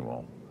training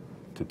manual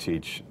to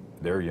teach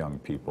their young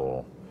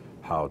people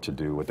how to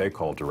do what they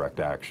call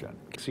direct action.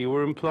 So you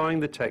were employing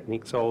the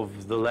techniques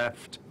of the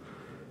left,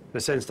 in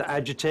a sense, to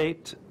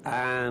agitate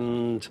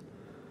and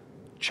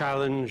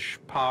challenge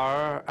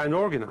power and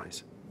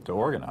organize. To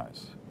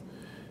organize.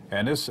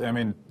 And this, I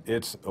mean,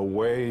 it's a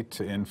way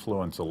to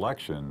influence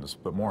elections,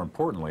 but more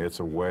importantly, it's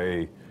a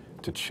way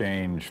to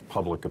change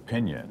public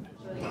opinion.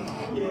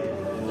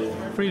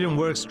 Freedom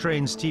Works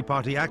trains Tea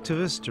Party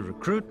activists to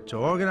recruit, to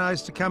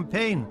organize, to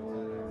campaign,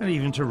 and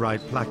even to write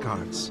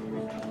placards,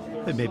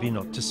 but maybe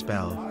not to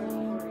spell.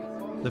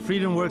 The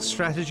Freedom Works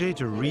strategy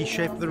to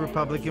reshape the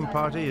Republican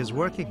Party is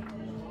working.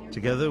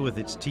 Together with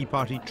its Tea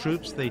Party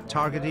troops, they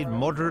targeted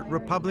moderate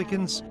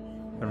Republicans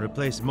and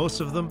replaced most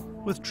of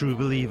them with true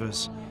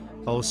believers.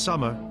 All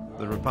summer,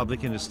 the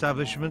Republican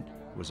establishment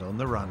was on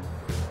the run.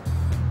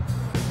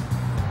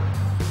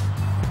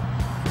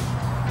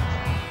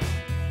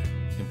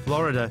 In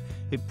Florida,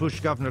 it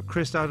pushed Governor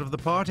Christ out of the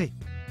party.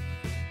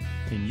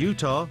 In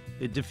Utah,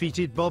 it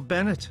defeated Bob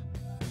Bennett.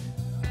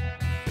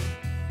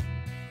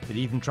 It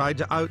even tried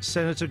to out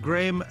Senator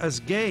Graham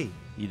as gay.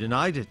 He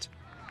denied it.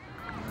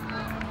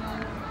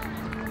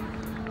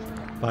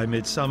 By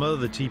midsummer,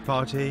 the Tea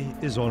Party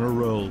is on a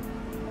roll.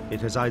 It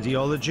has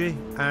ideology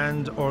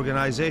and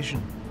organization.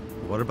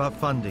 What about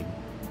funding?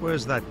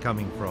 Where's that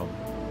coming from?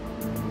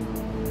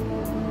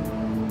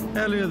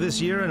 Earlier this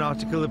year, an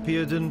article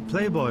appeared in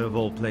Playboy, of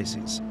all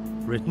places,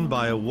 written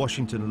by a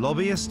Washington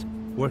lobbyist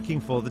working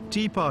for the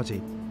Tea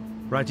Party.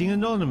 Writing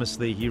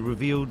anonymously, he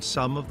revealed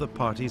some of the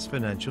party's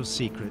financial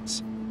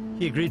secrets.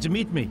 He agreed to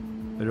meet me,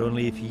 but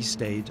only if he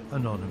stayed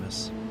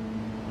anonymous.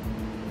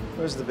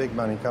 Where's the big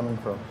money coming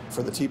from?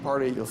 For the Tea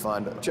Party, you'll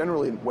find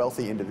generally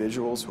wealthy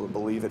individuals who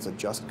believe it's a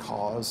just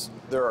cause.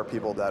 There are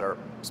people that are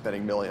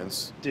spending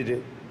millions. Did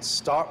it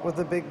start with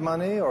the big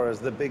money, or has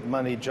the big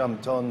money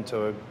jumped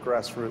onto a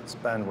grassroots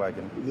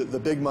bandwagon? The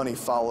big money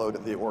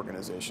followed the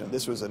organization.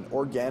 This was an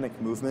organic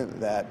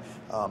movement that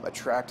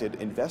attracted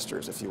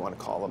investors, if you want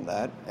to call them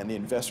that, and the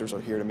investors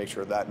are here to make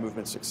sure that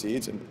movement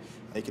succeeds and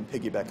they can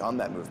piggyback on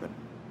that movement.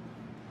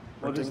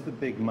 What does the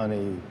big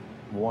money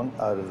want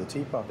out of the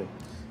Tea Party?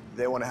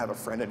 They want to have a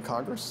friend in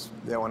Congress.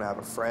 They want to have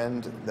a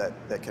friend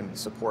that can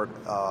support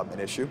an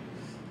issue.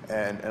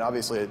 And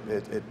obviously,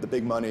 the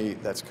big money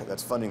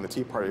that's funding the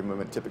Tea Party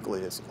movement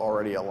typically is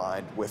already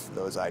aligned with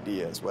those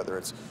ideas, whether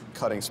it's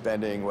cutting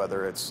spending,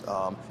 whether it's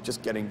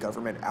just getting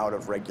government out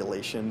of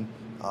regulation,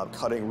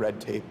 cutting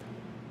red tape.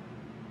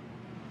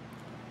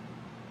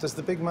 Does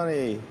the big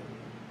money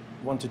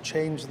want to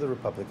change the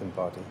Republican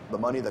Party? The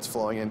money that's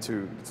flowing in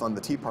to fund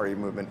the Tea Party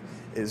movement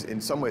is in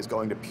some ways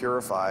going to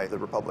purify the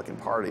Republican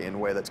Party in a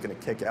way that's going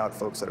to kick out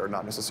folks that are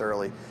not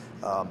necessarily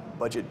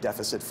budget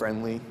deficit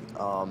friendly,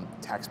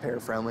 taxpayer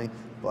friendly,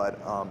 but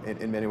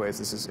in many ways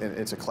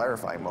it's a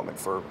clarifying moment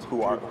for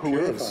who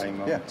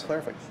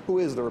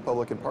is the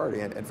Republican Party,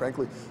 and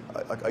frankly,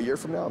 a year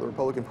from now, the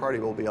Republican Party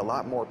will be a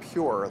lot more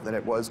pure than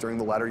it was during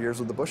the latter years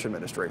of the Bush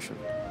administration.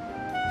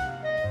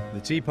 The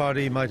Tea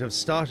Party might have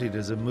started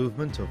as a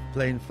movement of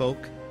plain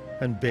folk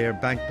and bare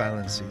bank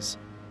balances,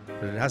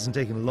 but it hasn't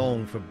taken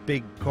long for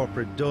big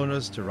corporate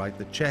donors to write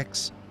the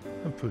checks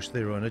and push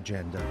their own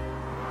agenda.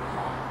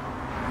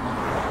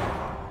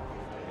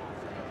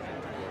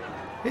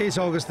 It's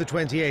August the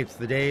 28th,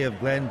 the day of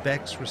Glenn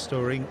Beck's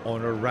Restoring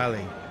Honor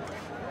Rally.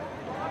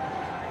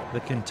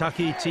 The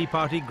Kentucky Tea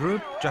Party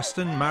group,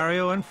 Justin,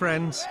 Mario and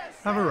friends,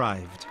 have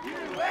arrived.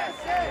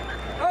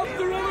 Up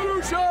the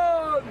revolution!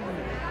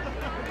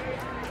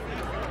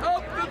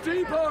 Up the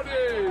Tea Party!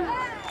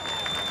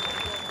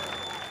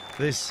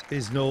 This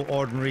is no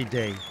ordinary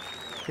day.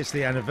 It's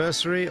the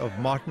anniversary of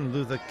Martin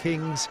Luther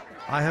King's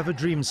I Have a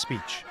Dream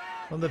speech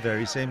on the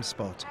very same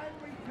spot.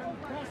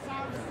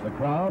 The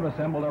crowd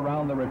assembled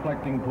around the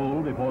reflecting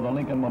pool before the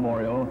Lincoln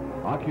Memorial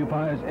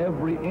occupies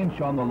every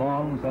inch on the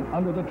lawns and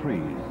under the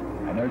trees.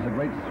 And there's a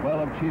great swell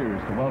of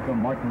cheers to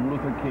welcome Martin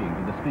Luther King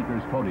to the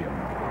speaker's podium,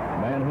 a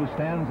man who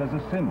stands as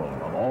a symbol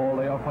of all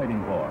they are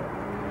fighting for.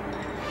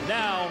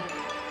 Now,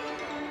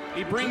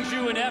 He brings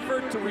you an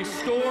effort to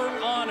restore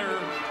honor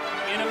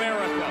in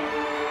America.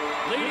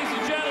 Ladies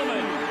and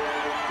gentlemen,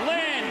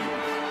 Glenn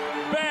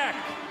Beck.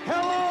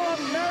 Hello,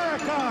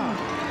 America!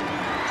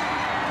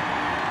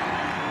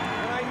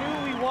 When I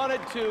knew we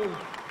wanted to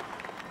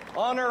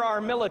honor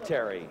our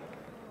military,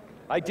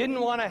 I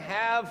didn't want to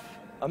have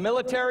a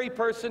military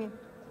person.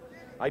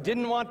 I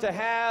didn't want to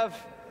have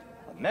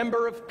a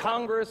member of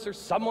Congress or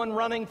someone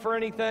running for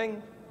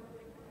anything.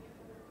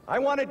 I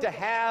wanted to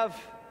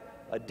have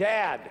a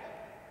dad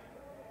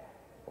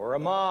or a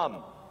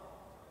mom.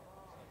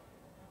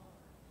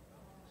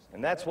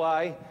 And that's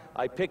why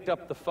I picked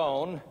up the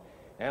phone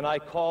and I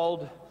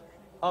called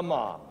a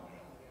mom.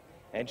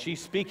 And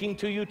she's speaking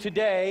to you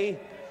today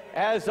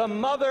as a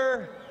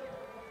mother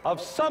of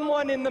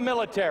someone in the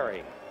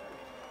military.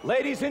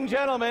 Ladies and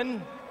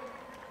gentlemen,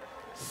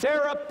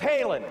 Sarah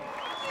Palin.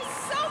 Thank you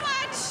so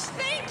much.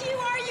 Thank you.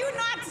 Are you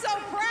not so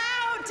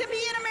proud to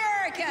be an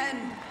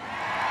American?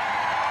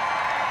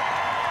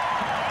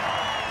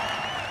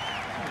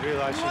 I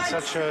realize she's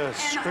such a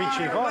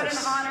screechy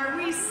voice. What an honor.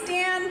 We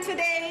stand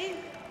today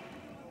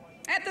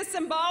at the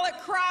symbolic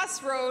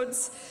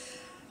crossroads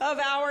of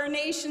our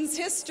nation's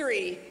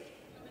history.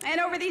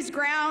 And over these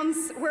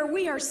grounds where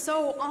we are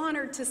so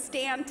honored to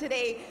stand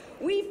today,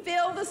 we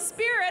feel the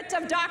spirit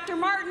of Dr.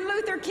 Martin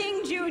Luther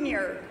King,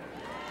 Jr.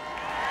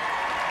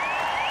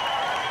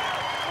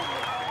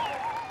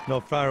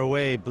 Not far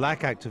away, black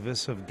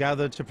activists have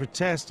gathered to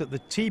protest at the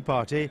Tea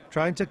Party,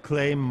 trying to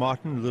claim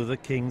Martin Luther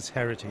King's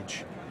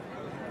heritage.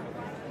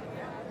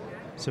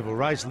 Civil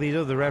rights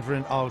leader, the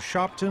Reverend Al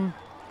Sharpton,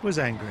 was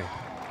angry.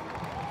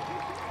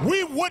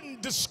 We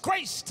wouldn't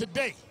disgrace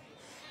today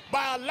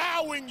by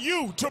allowing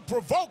you to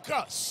provoke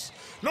us.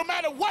 No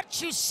matter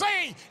what you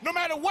say, no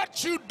matter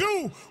what you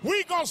do,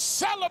 we're going to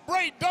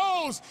celebrate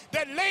those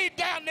that laid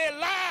down their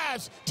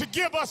lives to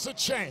give us a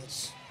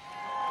chance.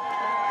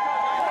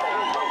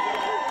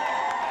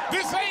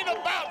 This ain't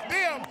about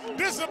them.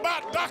 This is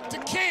about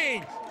Dr.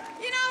 King.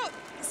 You know,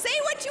 say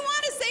what you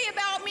want to say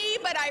about me,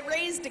 but I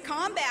raised a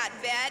combat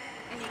vet,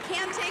 and you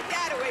can't take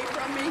that away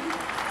from me.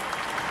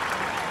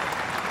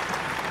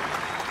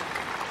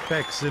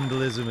 Beck's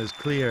symbolism is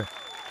clear.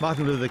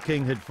 Martin Luther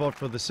King had fought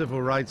for the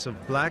civil rights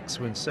of blacks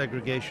when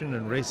segregation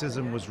and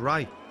racism was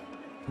rife.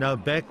 Now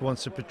Beck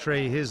wants to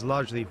portray his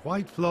largely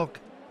white flock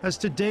as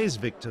today's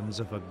victims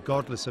of a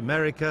godless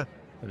America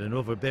and an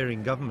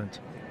overbearing government.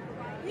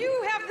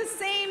 You have the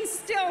same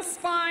still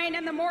spine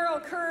and the moral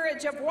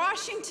courage of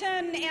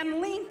Washington and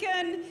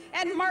Lincoln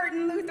and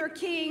Martin Luther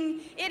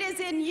King. It is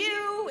in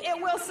you.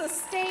 It will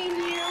sustain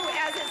you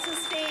as it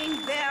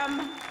sustained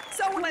them.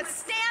 So let's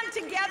stand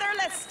together.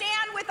 Let's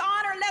stand with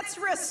honor. Let's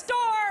restore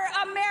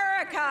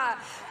America.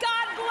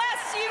 God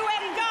bless you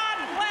and God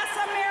bless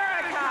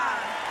America.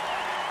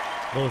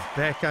 Both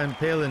Beck and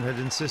Palin had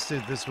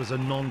insisted this was a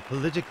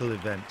non-political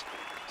event.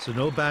 So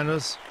no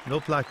banners, no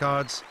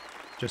placards,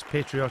 just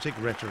patriotic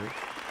rhetoric.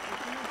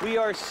 We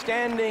are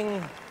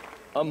standing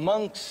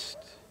amongst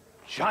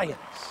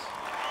giants.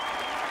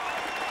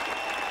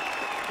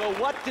 So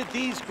what did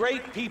these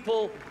great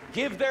people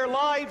give their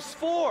lives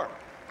for?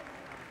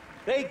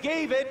 They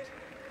gave it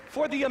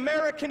for the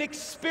American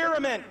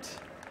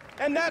experiment.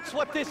 And that's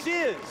what this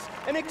is,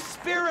 an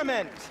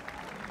experiment.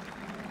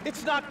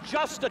 It's not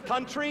just a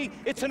country,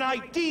 it's an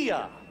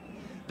idea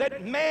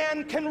that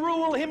man can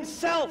rule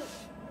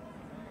himself.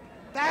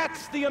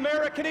 That's the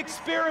American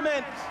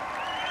experiment.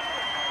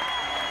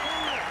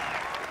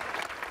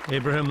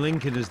 Abraham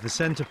Lincoln is the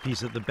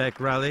centerpiece at the Beck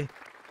rally.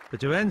 But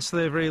to end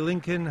slavery,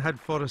 Lincoln had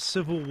fought a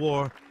civil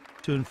war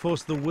to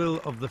enforce the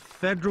will of the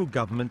federal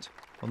government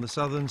on the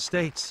southern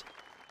states.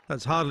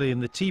 That's hardly in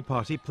the Tea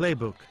Party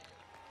playbook.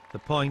 The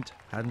point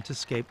hadn't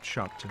escaped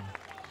Sharpton.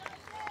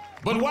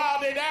 But while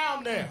they're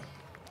down there,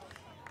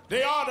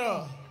 they ought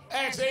to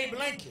ask Abe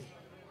Lincoln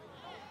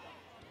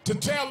to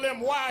tell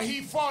them why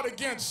he fought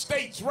against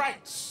states'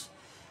 rights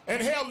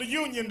and held the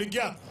Union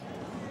together.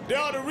 They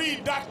ought to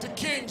read Dr.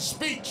 King's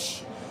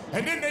speech.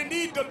 And then they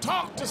need to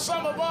talk to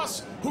some of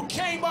us who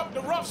came up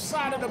the rough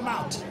side of the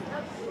mountain.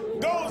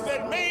 Those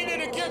that made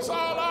it against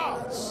all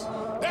odds.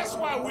 That's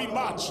why we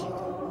marching.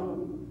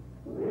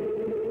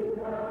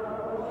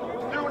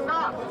 Do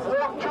not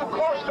walk too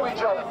close to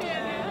each other.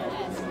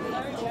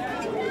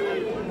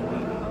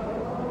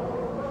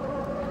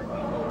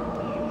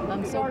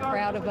 I'm so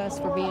proud of us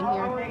for being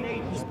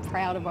here. Just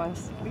proud of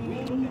us.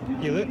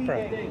 You look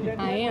proud.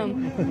 I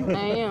am.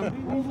 I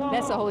am.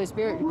 That's the Holy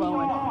Spirit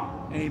going.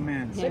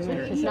 Amen. Amen.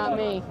 It's not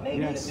me.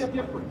 Yes.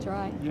 That's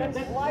right. Yes.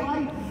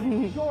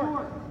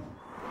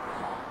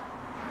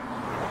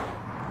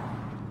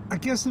 I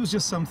guess there was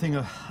just something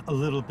a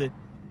little bit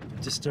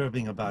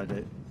disturbing about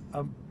it.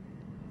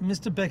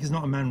 Mr. Beck is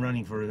not a man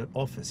running for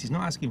office. He's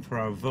not asking for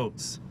our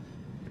votes.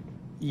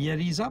 Yet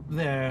he's up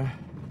there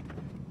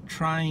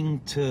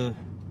trying to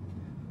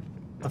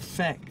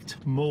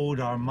mold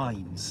our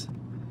minds.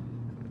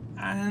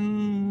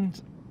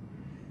 And,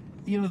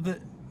 you know,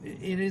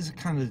 it is a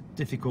kind of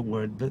difficult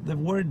word, but the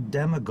word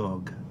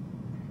demagogue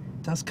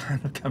does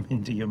kind of come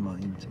into your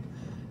mind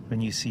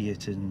when you see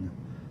it in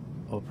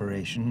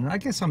operation. I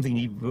guess something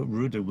even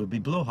ruder would be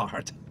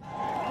blowhard.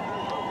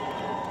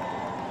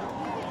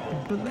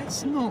 But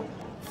let's not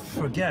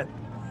forget,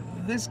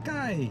 this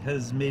guy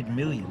has made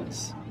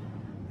millions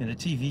in a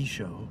TV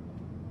show,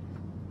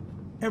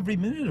 every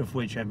minute of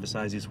which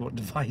emphasizes what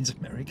divides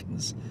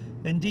Americans.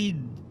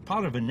 Indeed,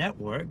 part of a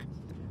network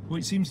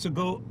which seems to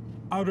go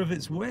out of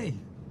its way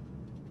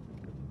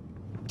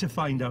to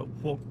find out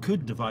what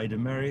could divide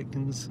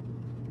Americans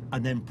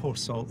and then pour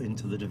salt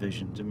into the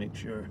division to make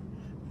sure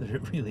that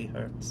it really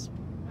hurts.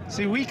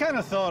 See, we kind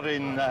of thought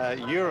in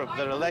Europe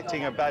that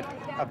electing a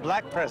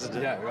black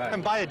president,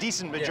 and by a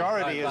decent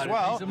majority as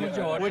well,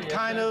 would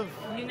kind of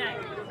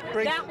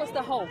bring... That was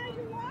the hope.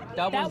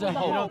 That was the hope.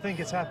 hope. You don't think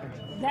it's happened?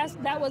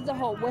 That was the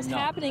hope. What's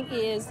happening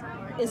is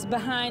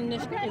behind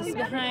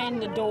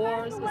the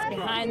doors, it's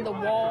behind the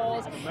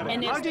walls,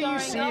 and how do you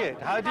see it?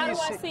 How do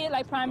I see it?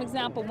 Like prime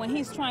example, when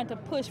he's trying to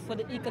push for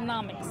the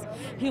economics,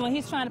 when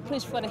he's trying to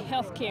push for the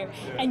health care,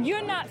 and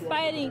you're not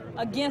fighting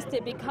against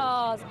it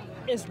because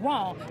it's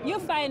wrong. You're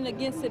fighting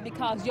against it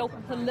because your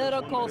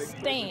political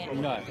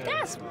stand. No.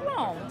 That's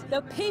wrong.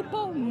 The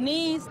people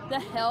need the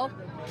health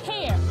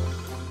care.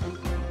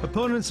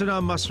 Opponents are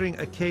now mustering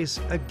a case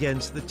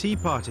against the Tea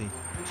Party,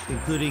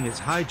 including its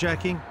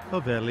hijacking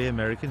of early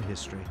American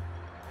history.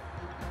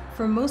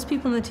 For most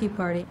people in the Tea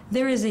Party,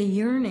 there is a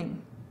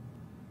yearning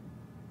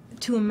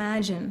to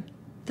imagine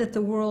that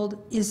the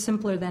world is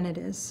simpler than it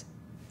is.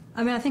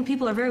 I mean, I think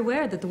people are very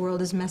aware that the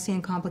world is messy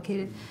and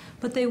complicated,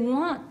 but they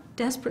want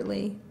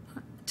desperately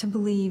to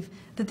believe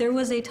that there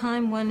was a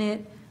time when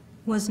it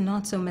was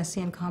not so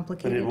messy and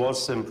complicated. And it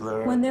was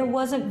simpler. When there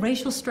wasn't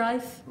racial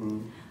strife,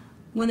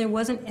 when there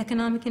wasn't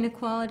economic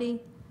inequality,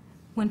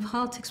 when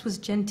politics was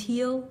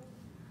genteel,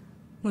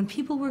 when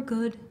people were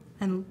good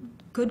and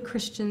good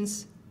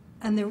Christians,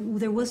 and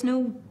there was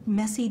no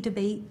messy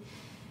debate,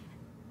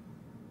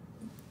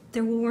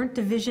 there weren't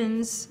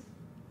divisions.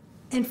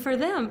 And for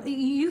them,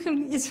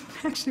 it's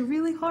actually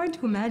really hard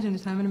to imagine a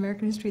time in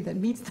American history that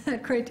meets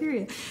that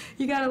criteria.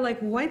 You gotta like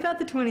wipe out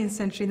the 20th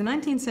century. The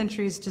 19th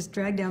century is just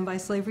dragged down by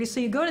slavery. So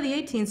you go to the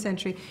 18th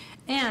century,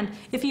 and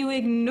if you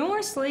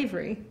ignore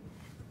slavery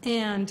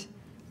and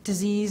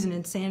disease and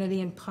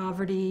insanity and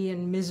poverty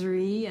and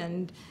misery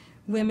and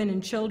women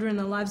and children,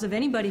 the lives of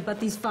anybody but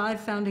these 5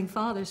 founding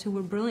fathers who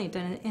were brilliant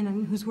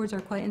and whose words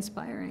are quite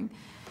inspiring,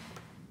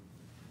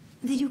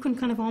 that you can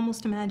kind of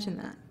almost imagine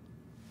that.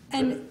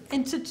 And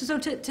it's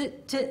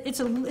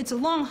a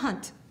long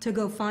hunt to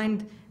go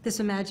find this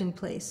imagined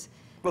place.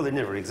 Well, it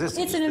never existed.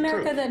 It's an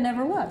America that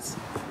never was.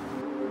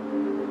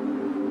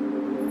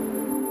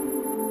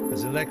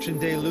 As Election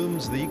Day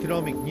looms, the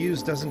economic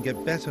news doesn't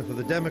get better for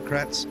the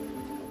Democrats.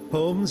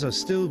 Homes are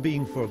still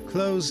being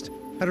foreclosed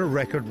at a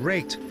record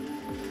rate,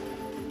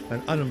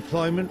 and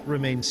unemployment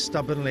remains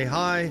stubbornly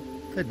high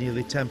at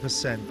nearly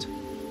 10%.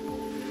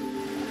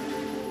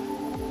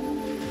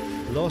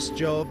 Lost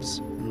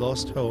jobs,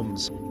 lost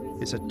homes.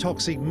 It's a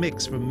toxic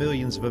mix for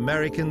millions of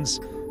Americans,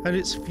 and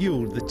it's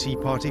fueled the Tea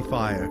Party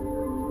fire.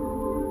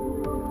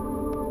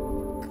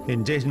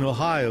 In Dayton,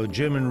 Ohio,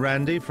 Jim and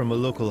Randy from a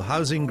local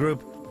housing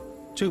group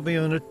took me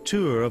on a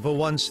tour of a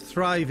once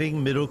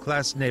thriving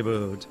middle-class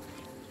neighborhood.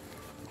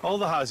 All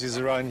the houses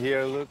around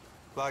here look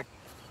like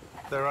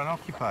they're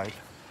unoccupied.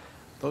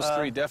 Those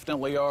 3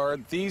 definitely are.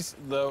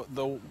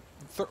 The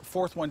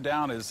fourth one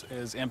down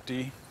is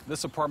empty.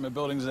 This apartment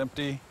building is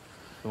empty.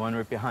 The one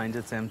right behind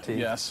it's empty.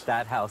 Yes.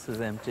 That house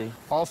is empty.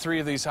 All 3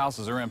 of these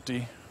houses are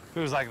empty.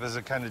 Feels like there's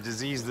a kind of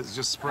disease that's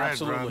just spread.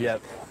 Absolutely.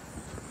 Around. Yep.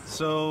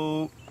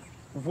 So,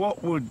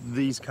 what would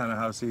these kind of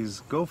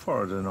houses go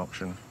for at an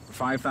auction?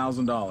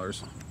 $5,000.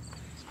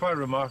 It's quite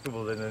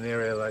remarkable that in an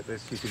area like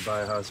this you could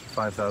buy a house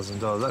for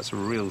 $5,000. That's a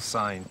real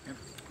sign.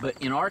 But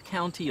in our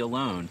county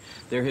alone,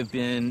 there have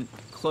been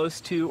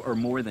close to or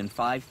more than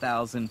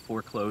 5,000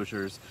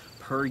 foreclosures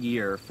per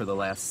year for the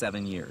last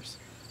 7 years.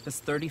 That's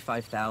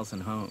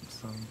 35,000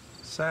 homes.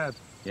 Sad.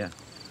 Yeah.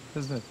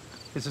 Isn't it?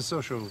 It's a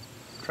social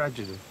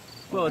tragedy.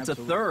 Well, it's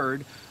absolutely. A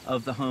third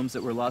of the homes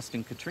that were lost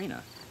in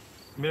Katrina.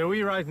 I mean, are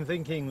we right in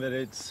thinking that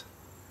it's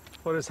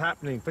what is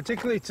happening,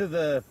 particularly to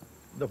the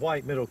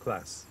white middle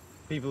class,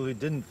 people who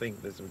didn't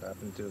think this would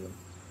happen to them,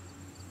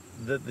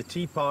 that the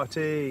Tea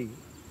Party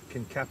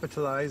can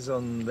capitalize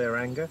on their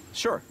anger?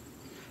 Sure.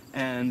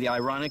 And the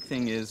ironic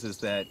thing is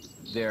that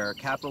they're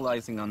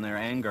capitalizing on their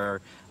anger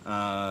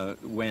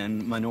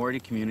when minority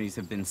communities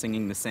have been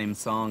singing the same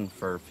song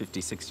for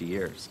 50, 60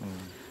 years.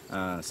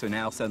 So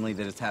now suddenly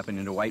that it's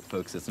happening to white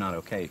folks, it's not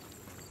okay.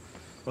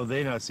 Well,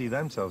 they now see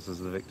themselves as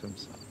the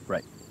victims.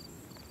 Right.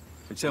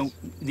 So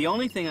the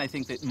only thing I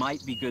think that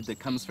might be good that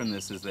comes from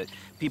this is that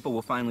people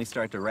will finally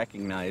start to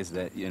recognize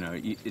that, you know,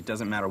 it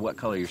doesn't matter what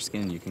color your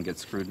skin, you can get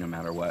screwed no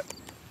matter what.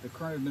 The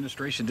current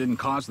administration didn't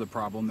cause the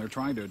problem. They're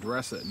trying to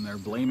address it, and they're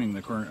blaming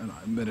the current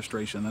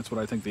administration. That's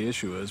what I think the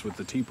issue is with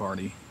the Tea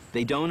Party.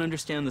 They don't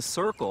understand the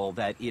circle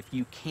that if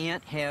you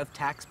can't have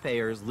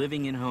taxpayers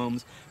living in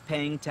homes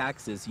paying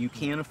taxes, you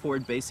can't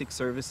afford basic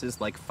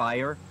services like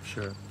fire,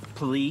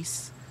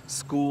 police,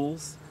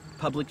 schools,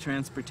 public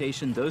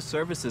transportation. Those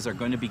services are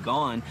going to be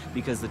gone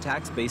because the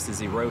tax base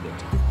is eroded.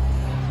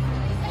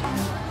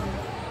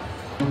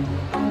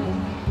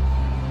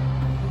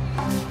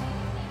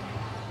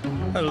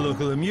 At a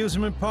local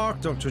amusement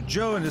park, Dr.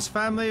 Joe and his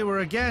family were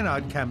again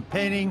out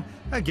campaigning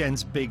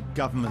against big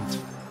government.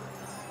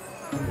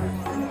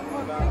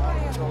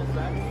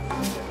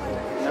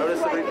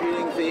 Notice the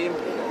repeating theme?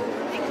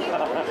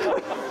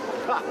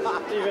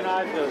 Even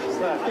I've noticed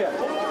that. Yeah.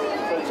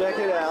 So check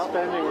it out.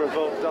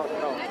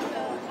 Spendingrevolt.com.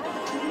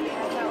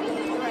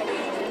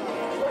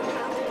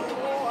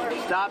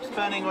 Stop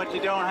spending what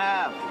you don't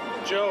have.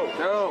 Joe.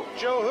 Joe.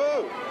 Joe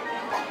who?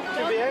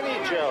 Could be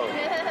any Joe.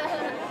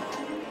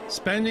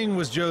 Spending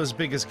was Joe's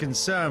biggest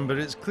concern, but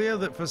it's clear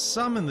that for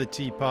some in the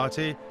Tea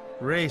Party,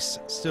 race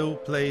still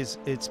plays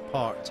its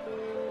part.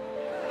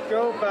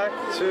 Go back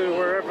to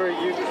wherever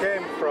you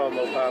came from,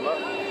 Obama.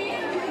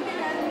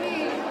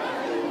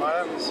 I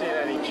haven't seen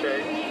any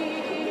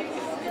change.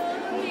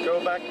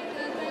 Go back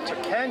to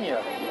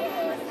Kenya.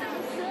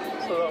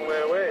 It's a long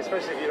way away,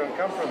 especially if you don't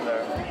come from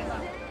there.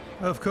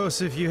 Of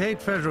course, if you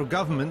hate federal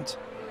government,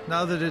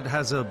 now that it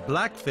has a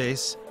black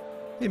face,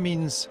 it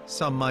means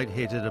some might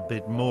hate it a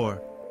bit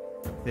more.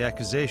 The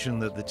accusation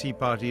that the Tea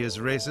Party is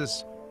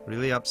racist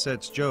really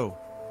upsets Joe.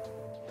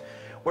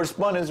 We're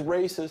spun as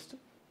racist.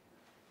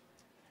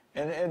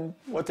 And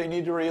what they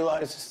need to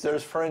realize is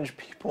there's fringe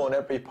people in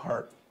every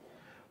part.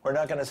 We're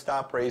not going to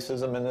stop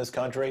racism in this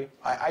country.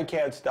 I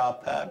can't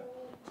stop that.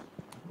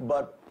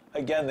 But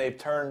again, they've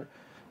turned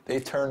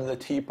the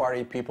Tea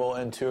Party people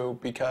into,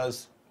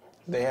 because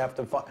they have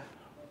to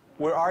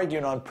we're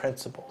arguing on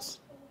principles.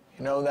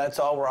 You know, that's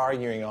all we're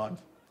arguing on.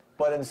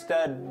 But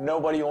instead,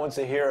 nobody wants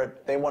to hear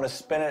it. They want to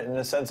spin it in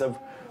the sense of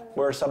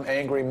we're some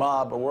angry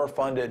mob or we're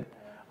funded.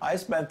 I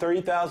spent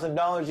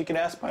 $30,000. You can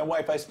ask my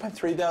wife. I spent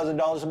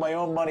 $3,000 of my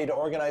own money to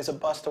organize a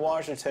bus to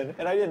Washington,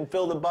 and I didn't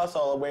fill the bus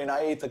all the way, and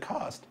I ate the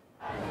cost.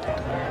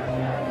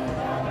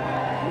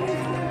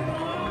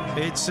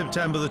 It's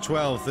September the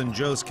 12th, and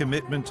Joe's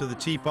commitment to the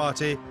Tea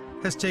Party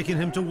has taken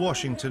him to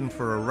Washington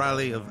for a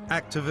rally of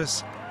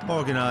activists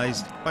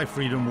organized by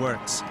Freedom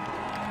Works.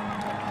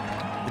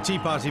 The Tea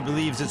Party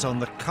believes it's on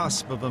the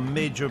cusp of a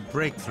major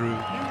breakthrough. You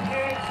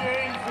can't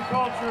change the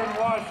culture in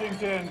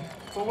Washington,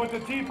 but what the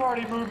Tea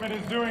Party movement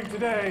is doing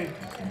today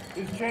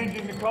is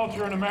changing the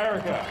culture in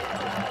America.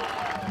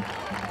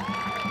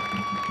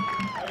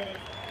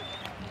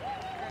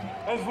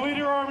 As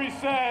Leader Army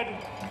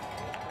said,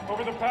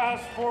 over the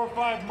past 4 or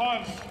 5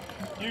 months,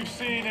 you've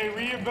seen a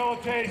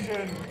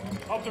rehabilitation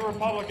of the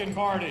Republican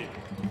Party.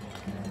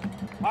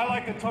 I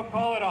like to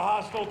call it a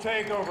hostile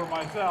takeover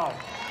myself.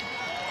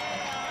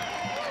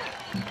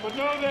 But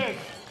know this,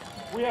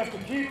 we have to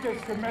keep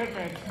this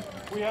commitment,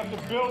 we have to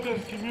build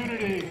this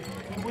community,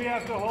 and we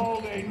have to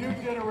hold a new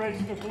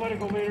generation of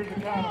political leaders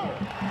accountable.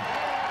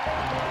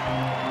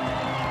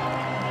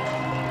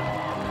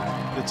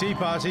 The Tea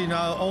Party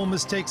now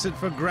almost takes it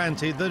for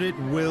granted that it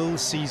will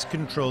seize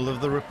control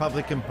of the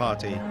Republican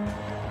Party.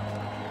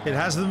 It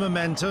has the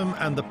momentum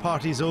and the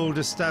party's old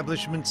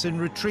establishments in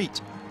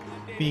retreat,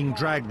 being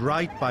dragged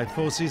right by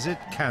forces it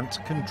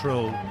can't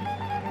control.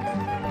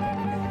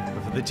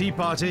 But for the Tea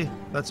Party,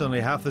 that's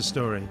only half the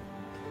story.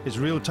 Its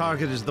real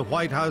target is the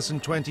White House in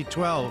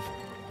 2012.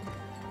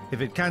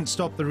 If it can't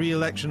stop the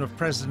re-election of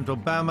President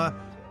Obama,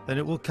 then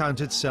it will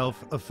count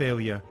itself a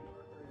failure.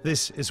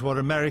 This is what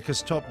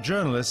America's top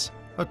journalists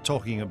are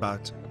talking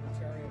about.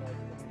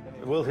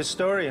 Will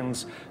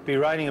historians be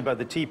writing about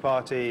the Tea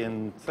Party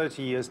in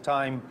 30 years'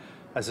 time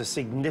as a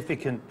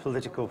significant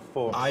political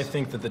force? I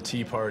think that the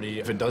Tea Party,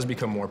 if it does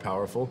become more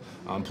powerful,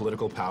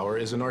 political power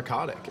is a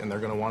narcotic, and they're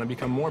going to want to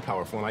become more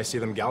powerful. And I see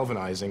them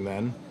galvanizing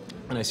then,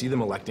 and I see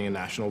them electing a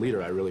national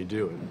leader. I really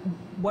do.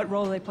 What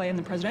role they play in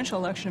the presidential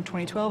election of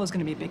 2012 is going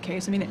to be a big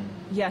case. I mean,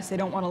 yes, they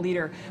don't want a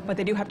leader, but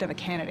they do have to have a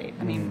candidate.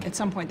 I mean, at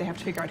some point they have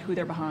to figure out who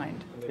they're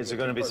behind. Is it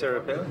going to be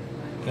Sarah Palin?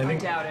 I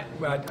doubt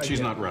it. She's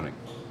not running.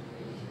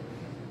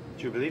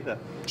 Do you believe that?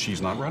 She's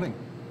not running.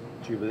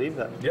 Do you believe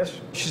that? Yes.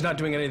 She's not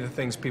doing any of the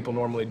things people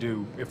normally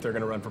do if they're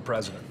going to run for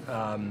president.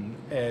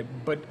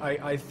 But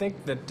I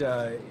think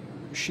that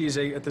she's,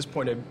 at this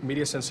point, a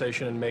media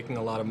sensation and making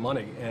a lot of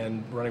money,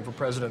 and running for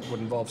president would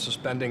involve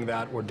suspending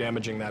that or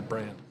damaging that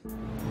brand.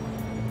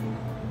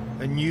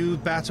 A new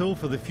battle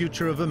for the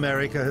future of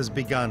America has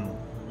begun,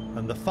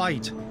 and the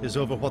fight is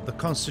over what the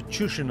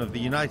Constitution of the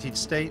United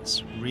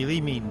States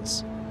really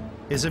means.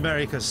 Is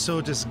America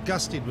so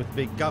disgusted with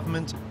big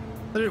government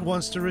that it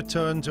wants to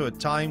return to a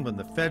time when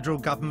the federal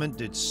government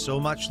did so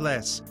much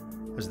less,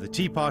 as the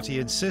Tea Party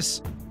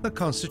insists the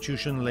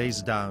Constitution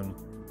lays down?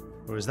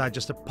 Or is that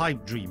just a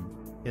pipe dream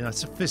in a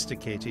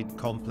sophisticated,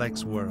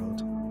 complex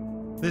world?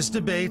 This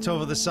debate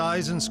over the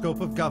size and scope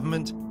of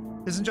government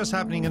isn't just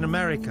happening in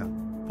America.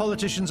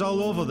 Politicians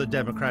all over the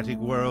democratic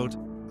world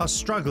are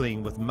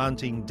struggling with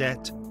mounting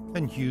debt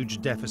and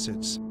huge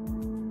deficits.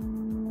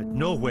 But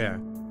nowhere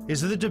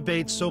is the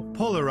debate so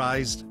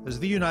polarized as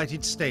the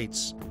United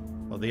States,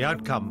 or the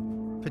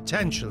outcome,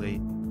 potentially,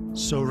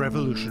 so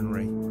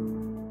revolutionary.